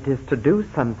means that it is to do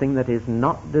something that is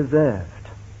not deserved.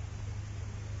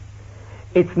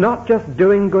 It's not just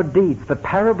doing good deeds. The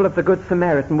parable of the Good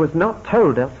Samaritan was not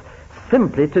told us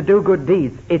simply to do good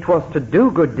deeds. It was to do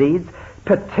good deeds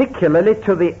particularly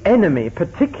to the enemy,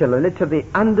 particularly to the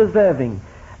undeserving.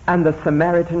 And the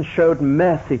Samaritan showed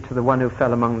mercy to the one who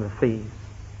fell among the thieves,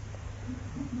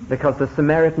 because the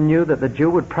Samaritan knew that the Jew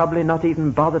would probably not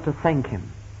even bother to thank him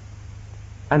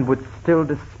and would still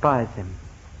despise him.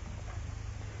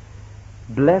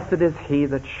 Blessed is he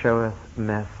that showeth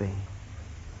mercy.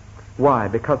 Why?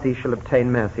 Because he shall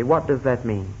obtain mercy. What does that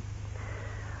mean?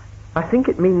 I think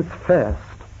it means first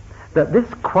that this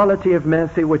quality of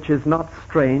mercy, which is not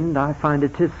strained, I find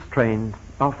it is strained,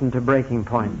 often to breaking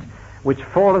point, which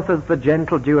falleth as the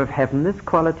gentle dew of heaven, this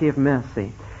quality of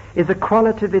mercy is a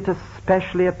quality that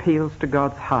especially appeals to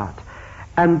God's heart.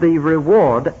 And the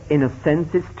reward, in a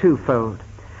sense, is twofold.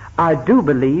 I do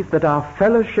believe that our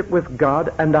fellowship with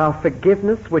God and our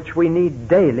forgiveness, which we need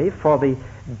daily for the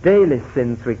daily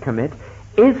sins we commit,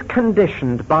 is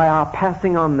conditioned by our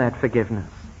passing on that forgiveness.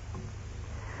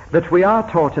 That we are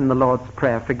taught in the Lord's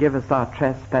Prayer, "Forgive us our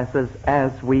trespasses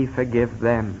as we forgive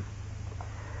them."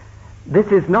 This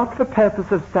is not for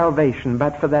purpose of salvation,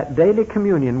 but for that daily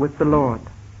communion with the Lord.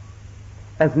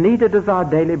 As needed as our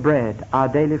daily bread, our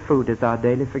daily food is our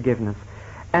daily forgiveness.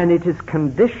 And it is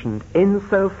conditioned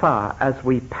insofar as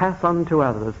we pass on to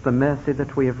others the mercy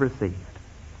that we have received.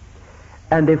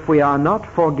 And if we are not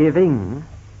forgiving,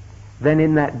 then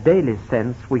in that daily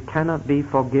sense we cannot be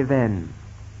forgiven.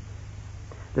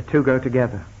 The two go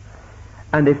together.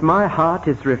 And if my heart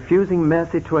is refusing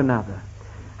mercy to another,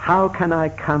 how can I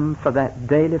come for that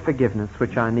daily forgiveness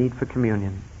which I need for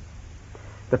communion?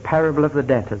 The parable of the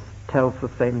debtors tells the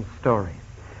same story.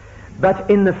 But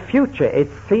in the future, it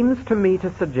seems to me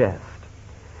to suggest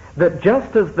that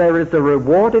just as there is a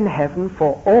reward in heaven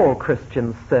for all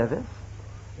Christian service,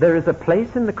 there is a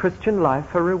place in the Christian life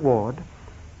for reward.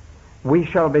 We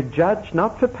shall be judged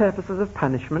not for purposes of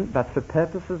punishment, but for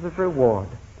purposes of reward.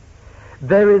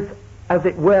 There is, as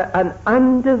it were, an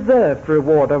undeserved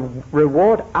reward, a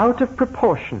reward out of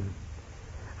proportion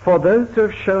for those who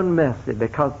have shown mercy,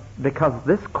 because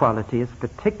this quality is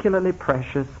particularly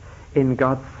precious in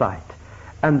God's sight.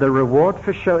 And the reward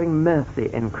for showing mercy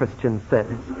in Christian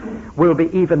service will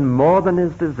be even more than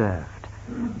is deserved,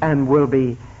 and will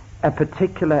be a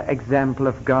particular example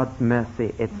of God's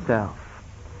mercy itself.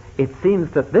 It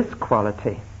seems that this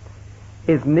quality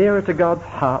is nearer to God's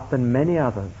heart than many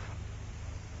others.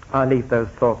 I'll leave those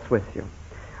thoughts with you.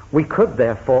 We could,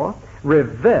 therefore,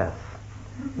 reverse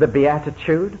the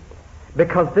beatitude,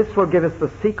 because this will give us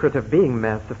the secret of being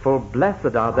merciful.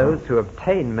 Blessed are those who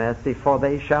obtain mercy, for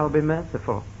they shall be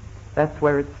merciful. That's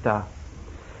where it starts.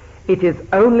 It is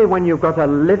only when you've got a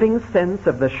living sense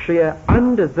of the sheer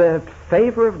undeserved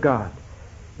favor of God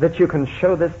that you can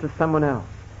show this to someone else.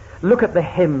 Look at the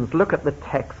hymns, look at the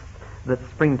texts that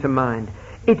spring to mind.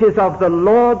 It is of the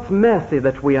Lord's mercy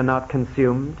that we are not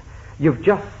consumed. You've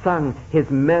just sung, His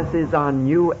mercies are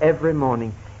new every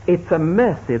morning. It's a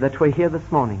mercy that we're here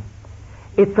this morning.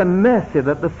 It's a mercy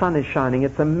that the sun is shining.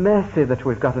 It's a mercy that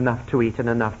we've got enough to eat and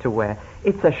enough to wear.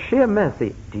 It's a sheer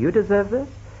mercy. Do you deserve this?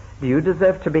 Do you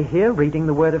deserve to be here reading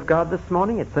the Word of God this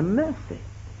morning? It's a mercy.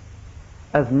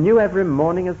 As new every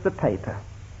morning as the paper.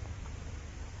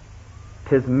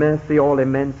 'Tis mercy all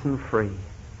immense and free.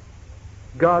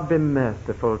 God be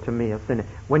merciful to me, a sinner.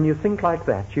 When you think like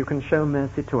that, you can show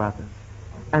mercy to others.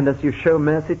 And as you show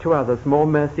mercy to others, more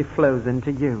mercy flows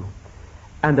into you.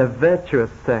 And a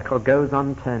virtuous circle goes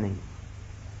on turning.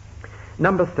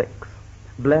 Number 6,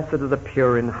 blessed are the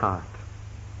pure in heart.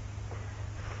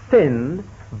 Sin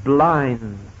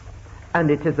blinds, and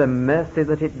it is a mercy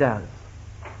that it does.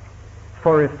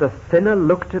 For if the sinner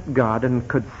looked at God and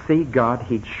could see God,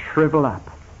 he'd shrivel up.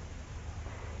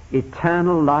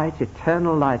 Eternal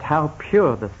light, how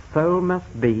pure the soul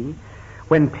must be.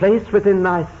 When placed within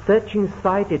thy searching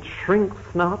sight, it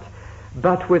shrinks not,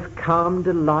 but with calm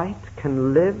delight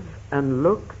can live and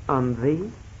look on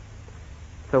thee.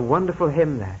 It's a wonderful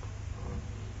hymn, that.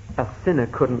 A sinner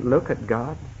couldn't look at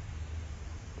God.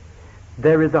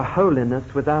 There is a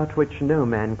holiness without which no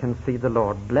man can see the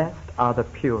Lord. Blessed are the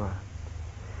pure.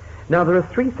 Now there are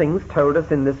 3 things told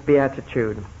us in this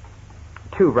beatitude.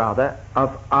 2 rather,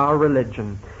 of our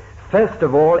religion. First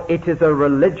of all, it is a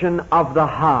religion of the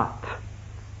heart.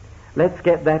 Let's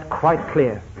get that quite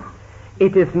clear.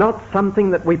 It is not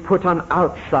something that we put on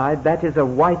outside. That is a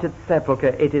whited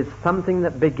sepulchre. It is something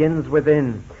that begins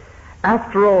within.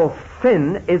 After all,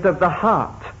 sin is of the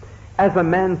heart. As a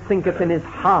man thinketh in his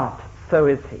heart, so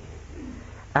is he.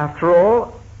 After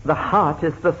all, the heart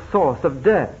is the source of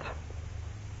dirt.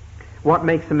 What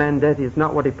makes a man dirty is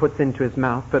not what he puts into his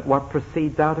mouth, but what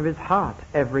proceeds out of his heart.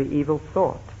 Every evil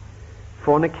thought.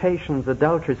 Fornications,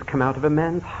 adulteries come out of a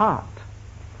man's heart.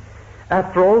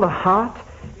 After all, the heart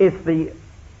is the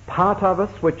part of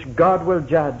us which God will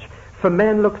judge. For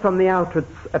man looks on the outward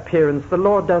appearance. The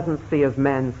Lord doesn't see as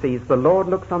man sees. The Lord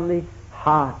looks on the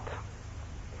heart.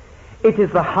 It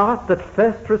is the heart that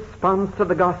first responds to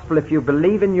the gospel. If you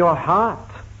believe in your heart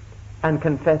and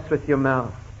confess with your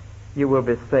mouth, you will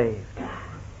be saved.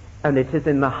 And it is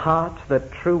in the heart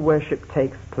that true worship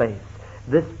takes place.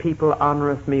 This people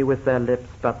honoreth me with their lips,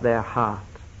 but their heart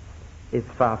is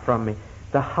far from me.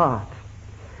 The heart.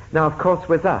 Now, of course,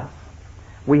 with us,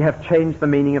 we have changed the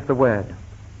meaning of the word.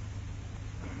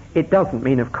 It doesn't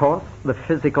mean, of course, the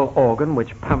physical organ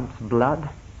which pumps blood.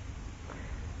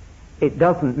 It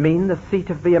doesn't mean the seat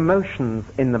of the emotions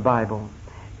in the Bible.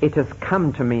 It has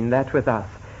come to mean that with us.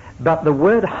 But the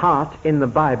word heart in the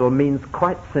Bible means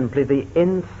quite simply the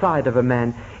inside of a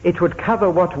man. It would cover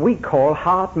what we call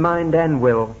heart, mind, and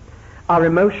will. Our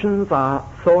emotions, our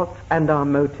thoughts, and our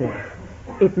motives.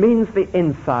 It means the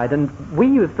inside, and we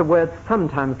use the word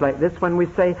sometimes like this when we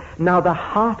say, now the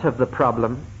heart of the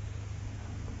problem.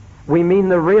 We mean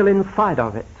the real inside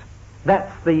of it.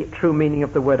 That's the true meaning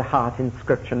of the word heart in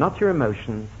Scripture, not your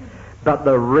emotions, but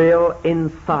the real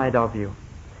inside of you.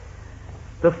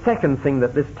 The second thing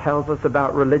that this tells us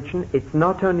about religion, it's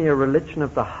not only a religion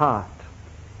of the heart,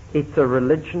 it's a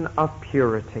religion of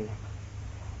purity.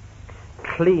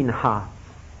 Clean hearts.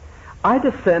 I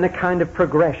discern a kind of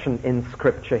progression in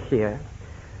Scripture here.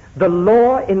 The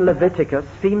law in Leviticus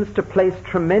seems to place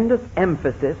tremendous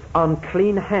emphasis on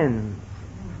clean hands.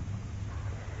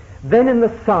 Then in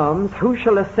the Psalms, who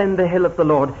shall ascend the hill of the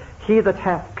Lord? He that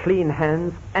hath clean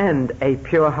hands and a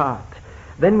pure heart.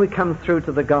 Then we come through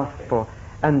to the gospel,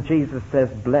 and Jesus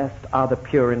says, blessed are the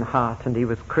pure in heart, and he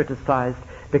was criticized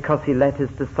because he let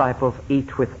his disciples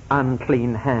eat with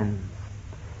unclean hands.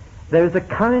 There is a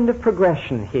kind of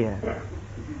progression here,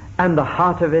 and the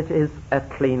heart of it is a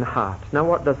clean heart. Now,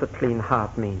 what does a clean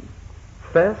heart mean?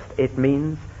 First, it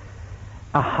means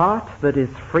a heart that is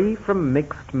free from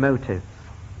mixed motives.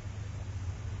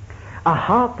 A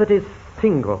heart that is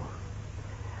single,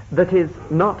 that is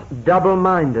not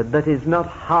double-minded, that is not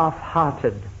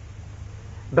half-hearted,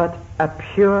 but a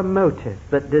pure motive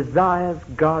that desires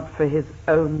God for his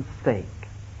own sake.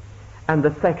 And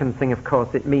the second thing, of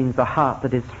course, it means a heart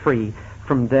that is free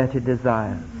from dirty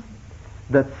desires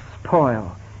that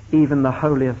spoil even the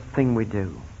holiest thing we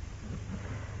do.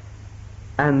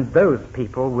 And those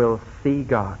people will see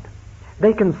God.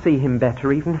 They can see him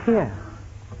better even here.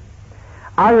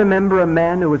 I remember a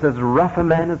man who was as rough a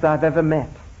man as I've ever met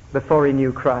before he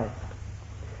knew Christ.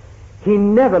 He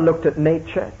never looked at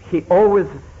nature. He always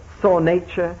saw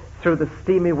nature through the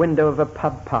steamy window of a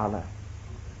pub parlour.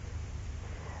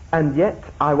 And yet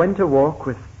I went to walk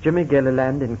with Jimmy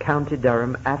Gilliland in County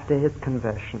Durham after his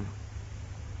conversion.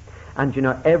 And you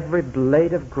know, every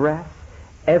blade of grass,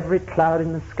 every cloud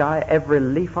in the sky, every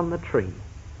leaf on the tree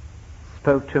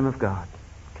spoke to him of God.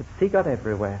 Could see God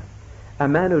everywhere. A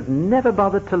man who'd never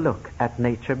bothered to look at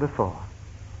nature before.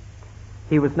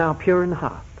 He was now pure in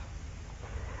heart.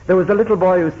 There was a little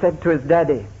boy who said to his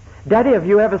daddy, "Daddy, have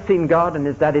you ever seen God?" And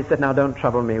his daddy said, "Now don't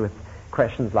trouble me with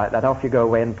questions like that. Off you go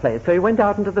away and play." So he went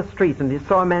out into the street and he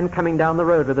saw a man coming down the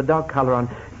road with a dog collar on.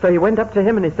 So he went up to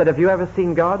him and he said, "Have you ever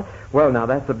seen God?" "Well, now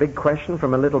that's a big question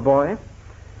from a little boy.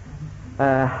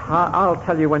 I'll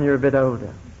tell you when you're a bit older."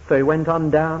 So he went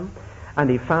on down and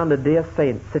he found a dear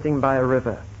saint sitting by a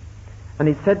river. And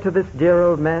he said to this dear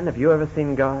old man, "Have you ever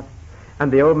seen God?"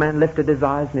 And the old man lifted his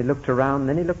eyes and he looked around.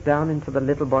 Then he looked down into the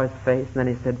little boy's face and then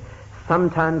he said,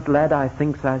 "Sometimes, lad, I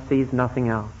thinks I sees nothing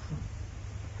else.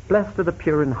 Blessed are the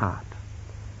pure in heart.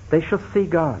 They shall see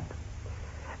God.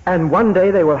 And one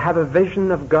day they will have a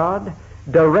vision of God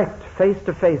direct, face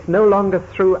to face, no longer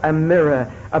through a mirror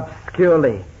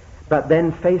obscurely, but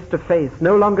then face to face,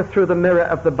 no longer through the mirror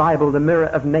of the Bible, the mirror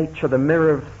of nature, the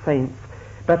mirror of saints,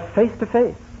 but face to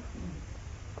face."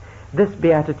 This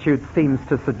beatitude seems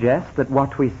to suggest that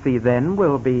what we see then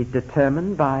will be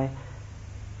determined by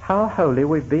how holy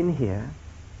we've been here.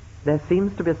 There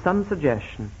seems to be some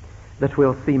suggestion that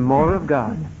we'll see more of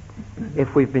God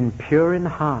if we've been pure in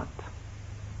heart.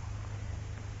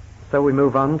 So we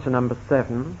move on to number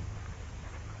 7.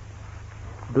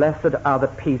 Blessed are the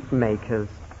peacemakers.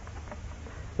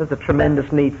 There's a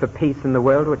tremendous need for peace in the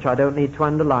world, which I don't need to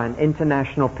underline.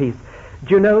 International peace.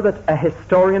 Do you know that a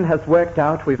historian has worked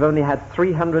out we've only had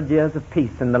 300 years of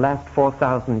peace in the last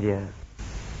 4,000 years?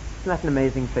 Isn't that an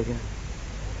amazing figure?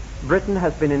 Britain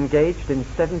has been engaged in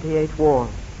 78 wars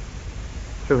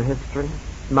through history,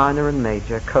 minor and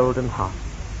major, cold and hot.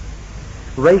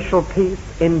 Racial peace,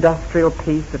 industrial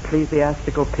peace,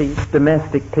 ecclesiastical peace,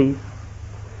 domestic peace,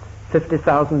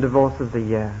 50,000 divorces a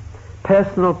year.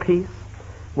 Personal peace,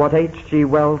 what H.G.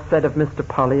 Wells said of Mr.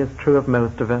 Polly is true of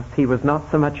most of us. He was not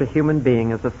so much a human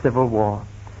being as a civil war.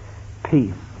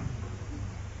 Peace.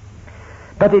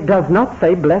 But it does not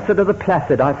say, blessed are the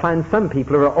placid. I find some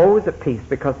people who are always at peace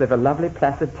because they have a lovely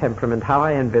placid temperament. How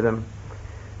I envy them.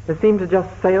 They seem to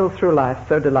just sail through life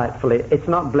so delightfully. It's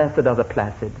not blessed are the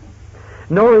placid.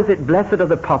 Nor is it blessed are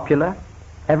the popular.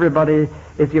 Everybody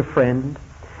is your friend.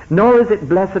 Nor is it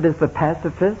blessed is the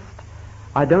pacifist.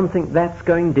 I don't think that's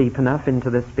going deep enough into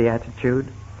this beatitude.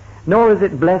 Nor is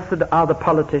it blessed are the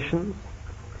politicians,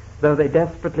 though they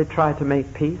desperately try to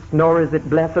make peace. Nor is it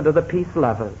blessed are the peace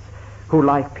lovers who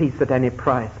like peace at any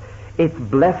price. It's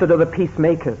blessed are the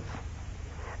peacemakers.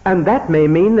 And that may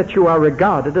mean that you are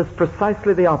regarded as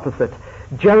precisely the opposite.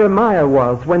 Jeremiah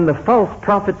was, when the false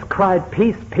prophets cried,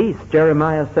 "Peace, peace,"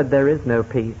 Jeremiah said, "There is no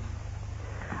peace."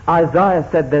 Isaiah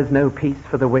said, "There's no peace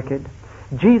for the wicked."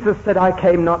 Jesus said, "I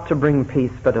came not to bring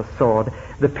peace, but a sword."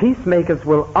 The peacemakers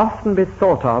will often be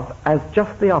thought of as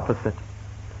just the opposite.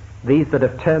 These that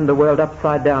have turned the world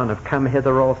upside down have come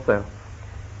hither also.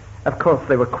 Of course,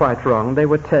 they were quite wrong. They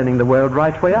were turning the world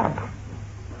right way up.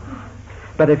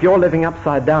 But if you're living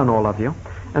upside down, all of you,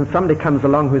 and somebody comes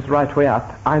along who's right way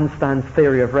up, Einstein's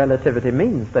theory of relativity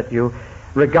means that you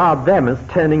regard them as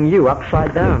turning you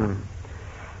upside down.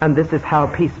 And this is how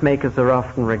peacemakers are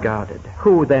often regarded.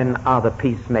 Who then are the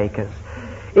peacemakers?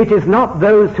 It is not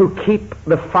those who keep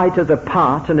the fighters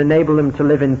apart and enable them to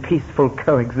live in peaceful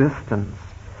coexistence.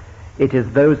 It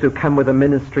is those who come with a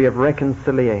ministry of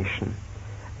reconciliation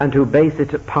and who base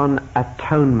it upon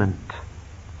atonement.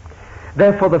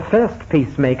 Therefore, the first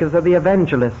peacemakers are the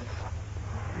evangelists.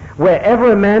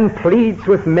 Wherever a man pleads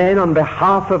with men on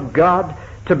behalf of God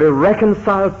to be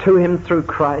reconciled to him through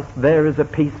Christ, there is a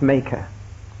peacemaker.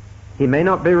 He may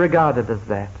not be regarded as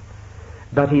that,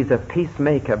 but he's a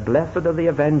peacemaker. Blessed are the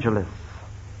evangelists,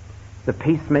 the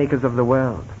peacemakers of the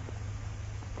world.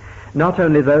 Not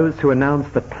only those who announce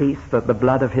the peace that the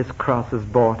blood of his cross has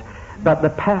bought, but the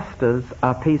pastors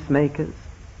are peacemakers.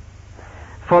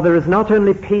 For there is not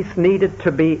only peace needed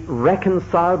to be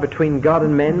reconciled between God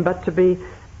and men, but to be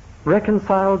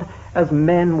reconciled as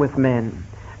men with men,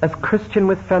 as Christian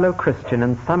with fellow Christian,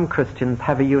 and some Christians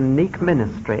have a unique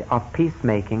ministry of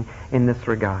peacemaking in this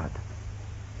regard.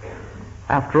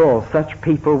 After all, such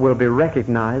people will be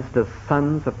recognized as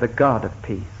sons of the God of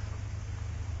peace.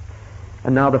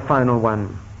 And now the final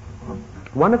one.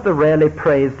 One of the rarely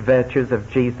praised virtues of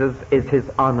Jesus is his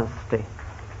honesty.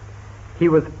 He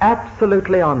was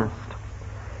absolutely honest.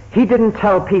 He didn't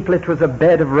tell people it was a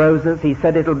bed of roses. He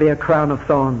said it'll be a crown of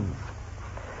thorns.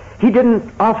 He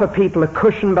didn't offer people a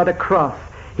cushion but a cross.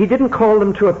 He didn't call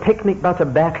them to a picnic but a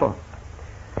battle.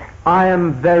 I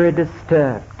am very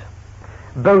disturbed,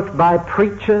 both by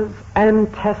preachers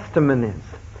and testimonies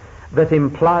that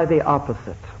imply the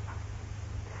opposite.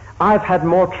 I've had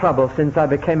more trouble since I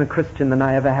became a Christian than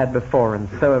I ever had before, and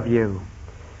so have you.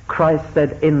 Christ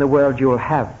said, in the world you will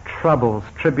have troubles,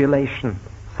 tribulation,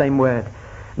 same word.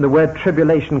 And the word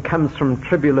tribulation comes from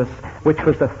tribulus, which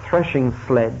was a threshing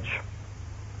sledge.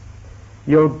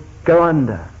 You'll go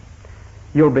under.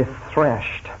 You'll be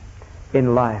thrashed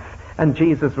in life. And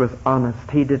Jesus was honest.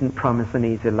 He didn't promise an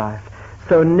easy life.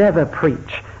 So never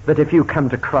preach that if you come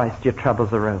to Christ, your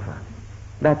troubles are over.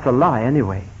 That's a lie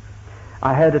anyway.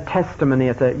 I heard a testimony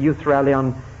at a youth rally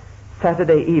on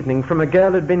Saturday evening from a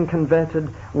girl who'd been converted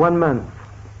 1 month.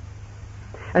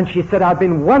 And she said, I've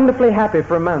been wonderfully happy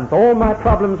for a month. All my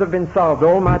problems have been solved.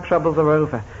 All my troubles are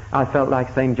over. I felt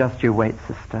like saying, just you wait,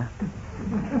 sister.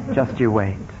 Just you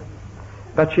wait.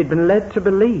 But she'd been led to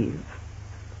believe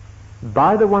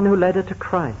by the one who led her to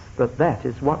Christ that that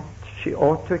is what she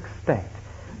ought to expect.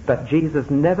 But Jesus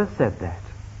never said that.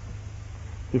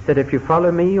 He said, if you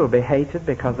follow me, you'll be hated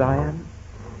because I am.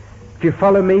 If you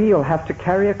follow me, you'll have to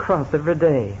carry a cross every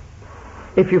day.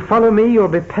 If you follow me, you'll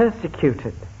be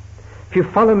persecuted. If you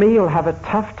follow me, you'll have a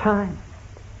tough time.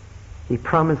 He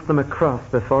promised them a cross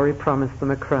before he promised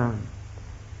them a crown.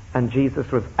 And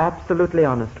Jesus was absolutely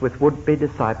honest with would-be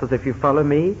disciples. If you follow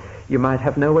me, you might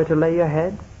have nowhere to lay your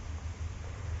head.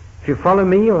 If you follow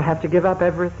me, you'll have to give up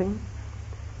everything.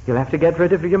 You'll have to get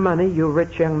rid of your money, you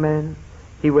rich young man.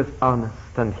 He was honest.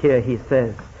 And here he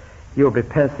says, you'll be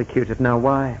persecuted. Now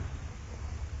why?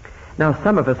 Now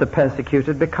some of us are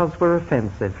persecuted because we're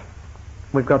offensive.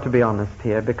 We've got to be honest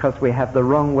here, because we have the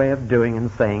wrong way of doing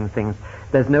and saying things.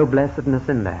 There's no blessedness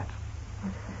in that.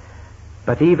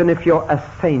 But even if you're a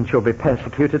saint, you'll be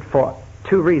persecuted for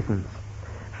 2 reasons.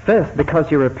 First,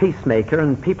 because you're a peacemaker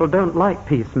and people don't like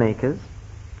peacemakers.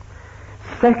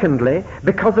 Secondly,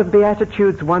 because of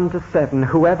Beatitudes 1-7,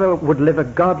 whoever would live a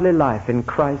godly life in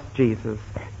Christ Jesus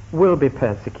will be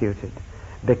persecuted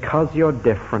because you're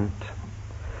different.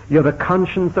 You're the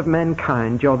conscience of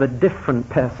mankind. You're the different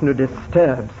person who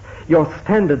disturbs. Your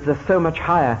standards are so much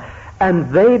higher. And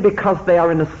they, because they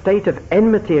are in a state of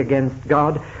enmity against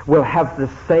God, will have the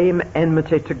same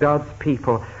enmity to God's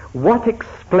people. What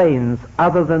explains,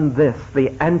 other than this, the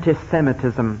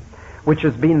anti-Semitism which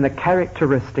has been the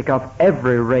characteristic of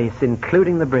every race,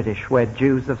 including the British, where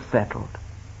Jews have settled?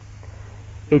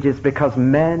 It is because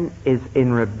man is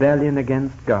in rebellion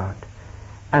against God.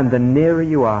 And the nearer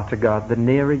you are to God, the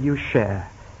nearer you share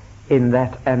in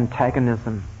that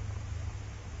antagonism.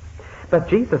 But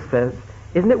Jesus says,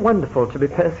 isn't it wonderful to be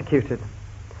persecuted?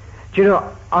 Do you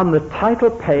know, on the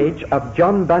title page of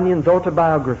John Bunyan's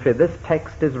autobiography, this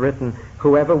text is written,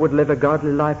 whoever would live a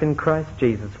godly life in Christ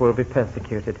Jesus will be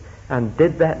persecuted. And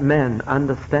did that man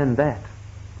understand that?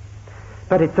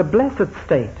 But it's a blessed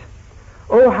state.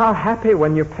 Oh, how happy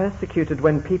when you're persecuted,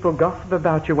 when people gossip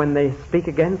about you, when they speak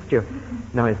against you.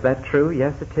 Now, is that true?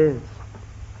 Yes, it is.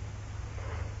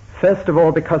 First of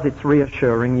all, because it's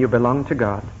reassuring you belong to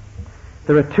God.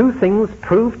 There are 2 things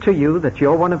prove to you that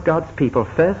you're one of God's people.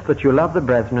 First, that you love the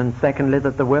brethren, and secondly,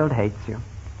 that the world hates you.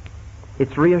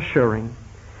 It's reassuring.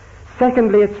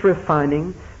 Secondly, it's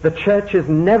refining. The church is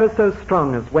never so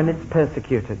strong as when it's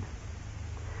persecuted.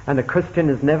 And a Christian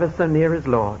is never so near his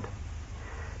Lord.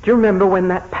 Do you remember when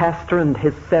that pastor and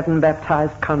his 7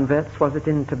 baptized converts, was it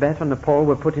in Tibet or Nepal,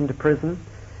 were put into prison?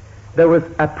 There was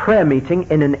a prayer meeting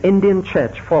in an Indian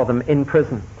church for them in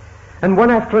prison. And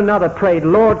one after another prayed,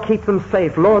 Lord, keep them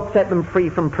safe. Lord, set them free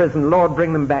from prison. Lord,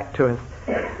 bring them back to us.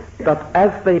 But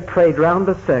as they prayed round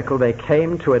the circle, they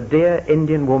came to a dear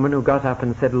Indian woman who got up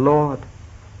and said, Lord,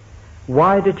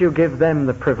 why did you give them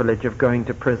the privilege of going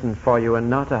to prison for you and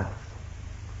not us?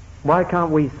 Why can't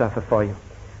we suffer for you?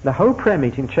 The whole prayer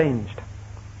meeting changed.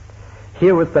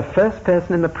 Here was the first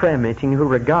person in the prayer meeting who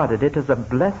regarded it as a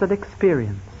blessed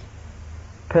experience,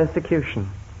 persecution.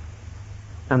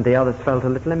 And the others felt a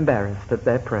little embarrassed at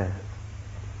their prayers.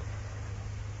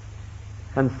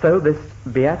 And so this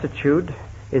beatitude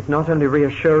is not only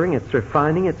reassuring, it's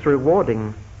refining, it's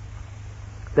rewarding.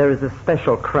 There is a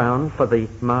special crown for the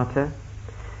martyr.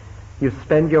 You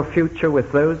spend your future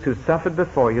with those who suffered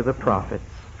before you, the prophets.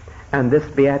 And this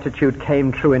beatitude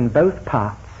came true in both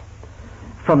parts.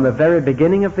 From the very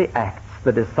beginning of the Acts,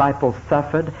 the disciples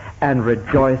suffered and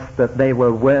rejoiced that they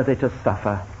were worthy to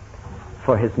suffer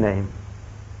for his name.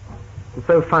 And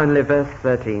so finally, verse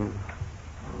 13.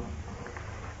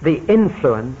 The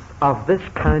influence of this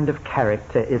kind of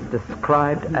character is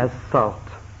described as salt.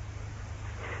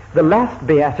 The last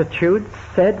beatitude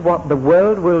said what the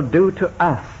world will do to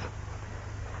us.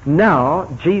 Now,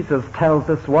 Jesus tells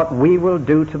us what we will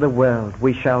do to the world.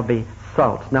 We shall be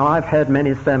salt. Now, I've heard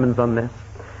many sermons on this.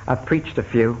 I've preached a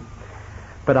few.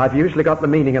 But I've usually got the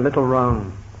meaning a little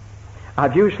wrong.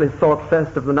 I've usually thought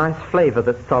first of the nice flavor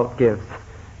that salt gives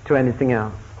to anything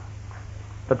else.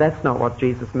 But that's not what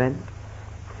Jesus meant.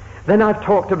 Then I've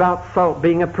talked about salt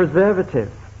being a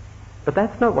preservative. But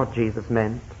that's not what Jesus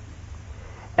meant.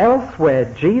 elsewhere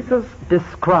Jesus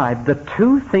described the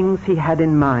two things he had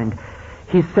in mind.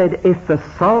 He said, if the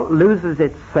salt loses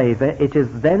its savour, it is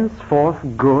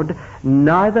thenceforth good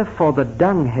neither for the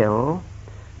dunghill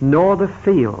nor the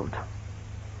field.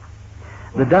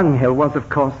 The dunghill was, of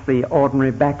course, the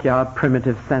ordinary backyard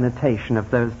primitive sanitation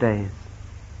of those days.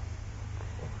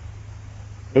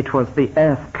 It was the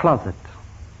earth closet.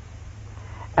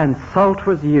 And salt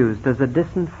was used as a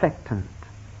disinfectant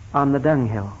on the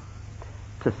dunghill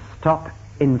to stop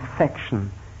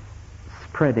infection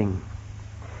spreading.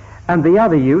 And the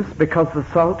other use, because the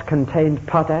salt contained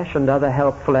potash and other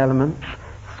helpful elements,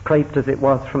 scraped as it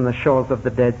was from the shores of the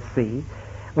Dead Sea,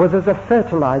 was as a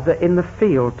fertilizer in the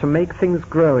field to make things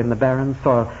grow in the barren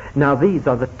soil. Now these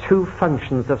are the two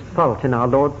functions of salt in our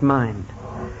Lord's mind: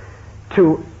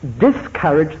 to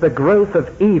discourage the growth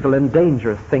of evil and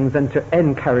dangerous things and to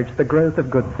encourage the growth of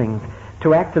good things,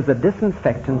 to act as a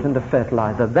disinfectant and a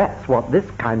fertilizer. That's what this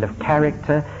kind of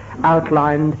character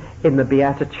outlined in the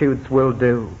Beatitudes will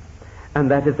do. And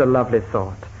that is a lovely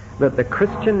thought, that the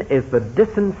Christian is the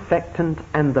disinfectant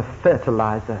and the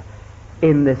fertilizer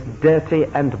in this dirty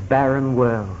and barren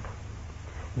world,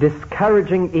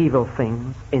 discouraging evil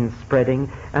things in spreading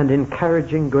and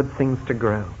encouraging good things to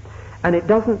grow. And it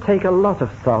doesn't take a lot of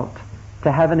salt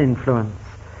to have an influence.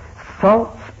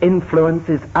 Salt's influence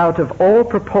is out of all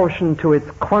proportion to its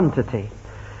quantity,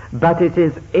 but it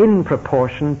is in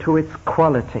proportion to its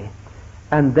quality,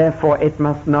 and therefore it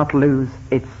must not lose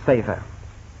its savor.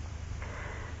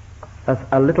 As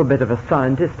a little bit of a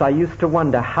scientist, I used to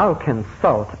wonder, how can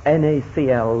salt,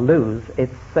 NaCl, lose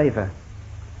its savor?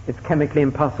 It's chemically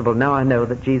impossible. Now I know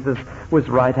that Jesus was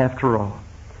right after all.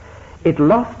 It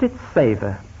lost its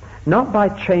savor not by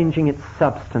changing its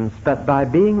substance, but by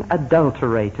being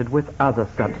adulterated with other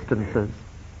substances.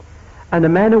 And a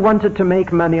man who wanted to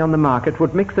make money on the market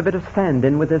would mix a bit of sand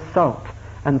in with his salt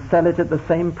and sell it at the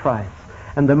same price.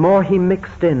 And the more he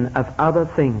mixed in of other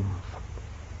things,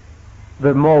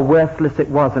 the more worthless it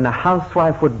was. And a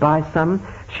housewife would buy some,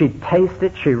 she'd taste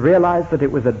it, she realized that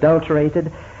it was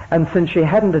adulterated, and since she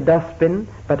hadn't a dustbin,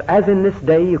 but as in this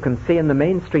day you can see in the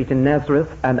main street in Nazareth,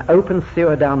 an open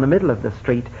sewer down the middle of the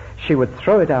street, she would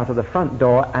throw it out of the front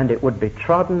door and it would be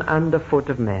trodden underfoot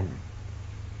of men.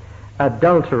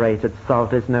 Adulterated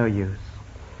salt is no use.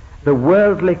 The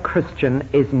worldly Christian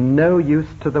is no use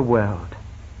to the world.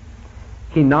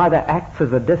 He neither acts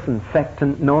as a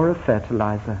disinfectant nor a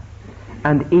fertilizer.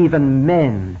 And even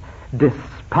men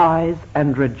despise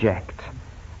and reject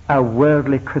a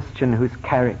worldly Christian whose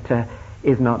character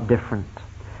is not different.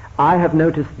 I have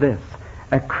noticed this: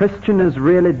 a Christian who's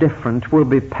really different will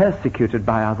be persecuted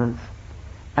by others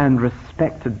and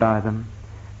respected by them.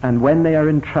 And when they are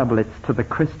in trouble, it's to the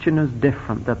Christian who's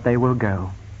different that they will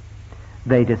go.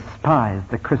 They despise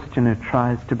the Christian who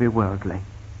tries to be worldly.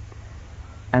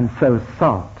 And so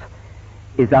salt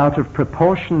is out of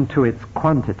proportion to its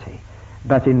quantity,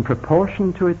 but in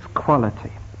proportion to its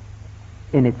quality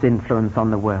in its influence on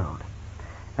the world.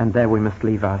 And there we must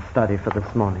leave our study for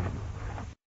this morning.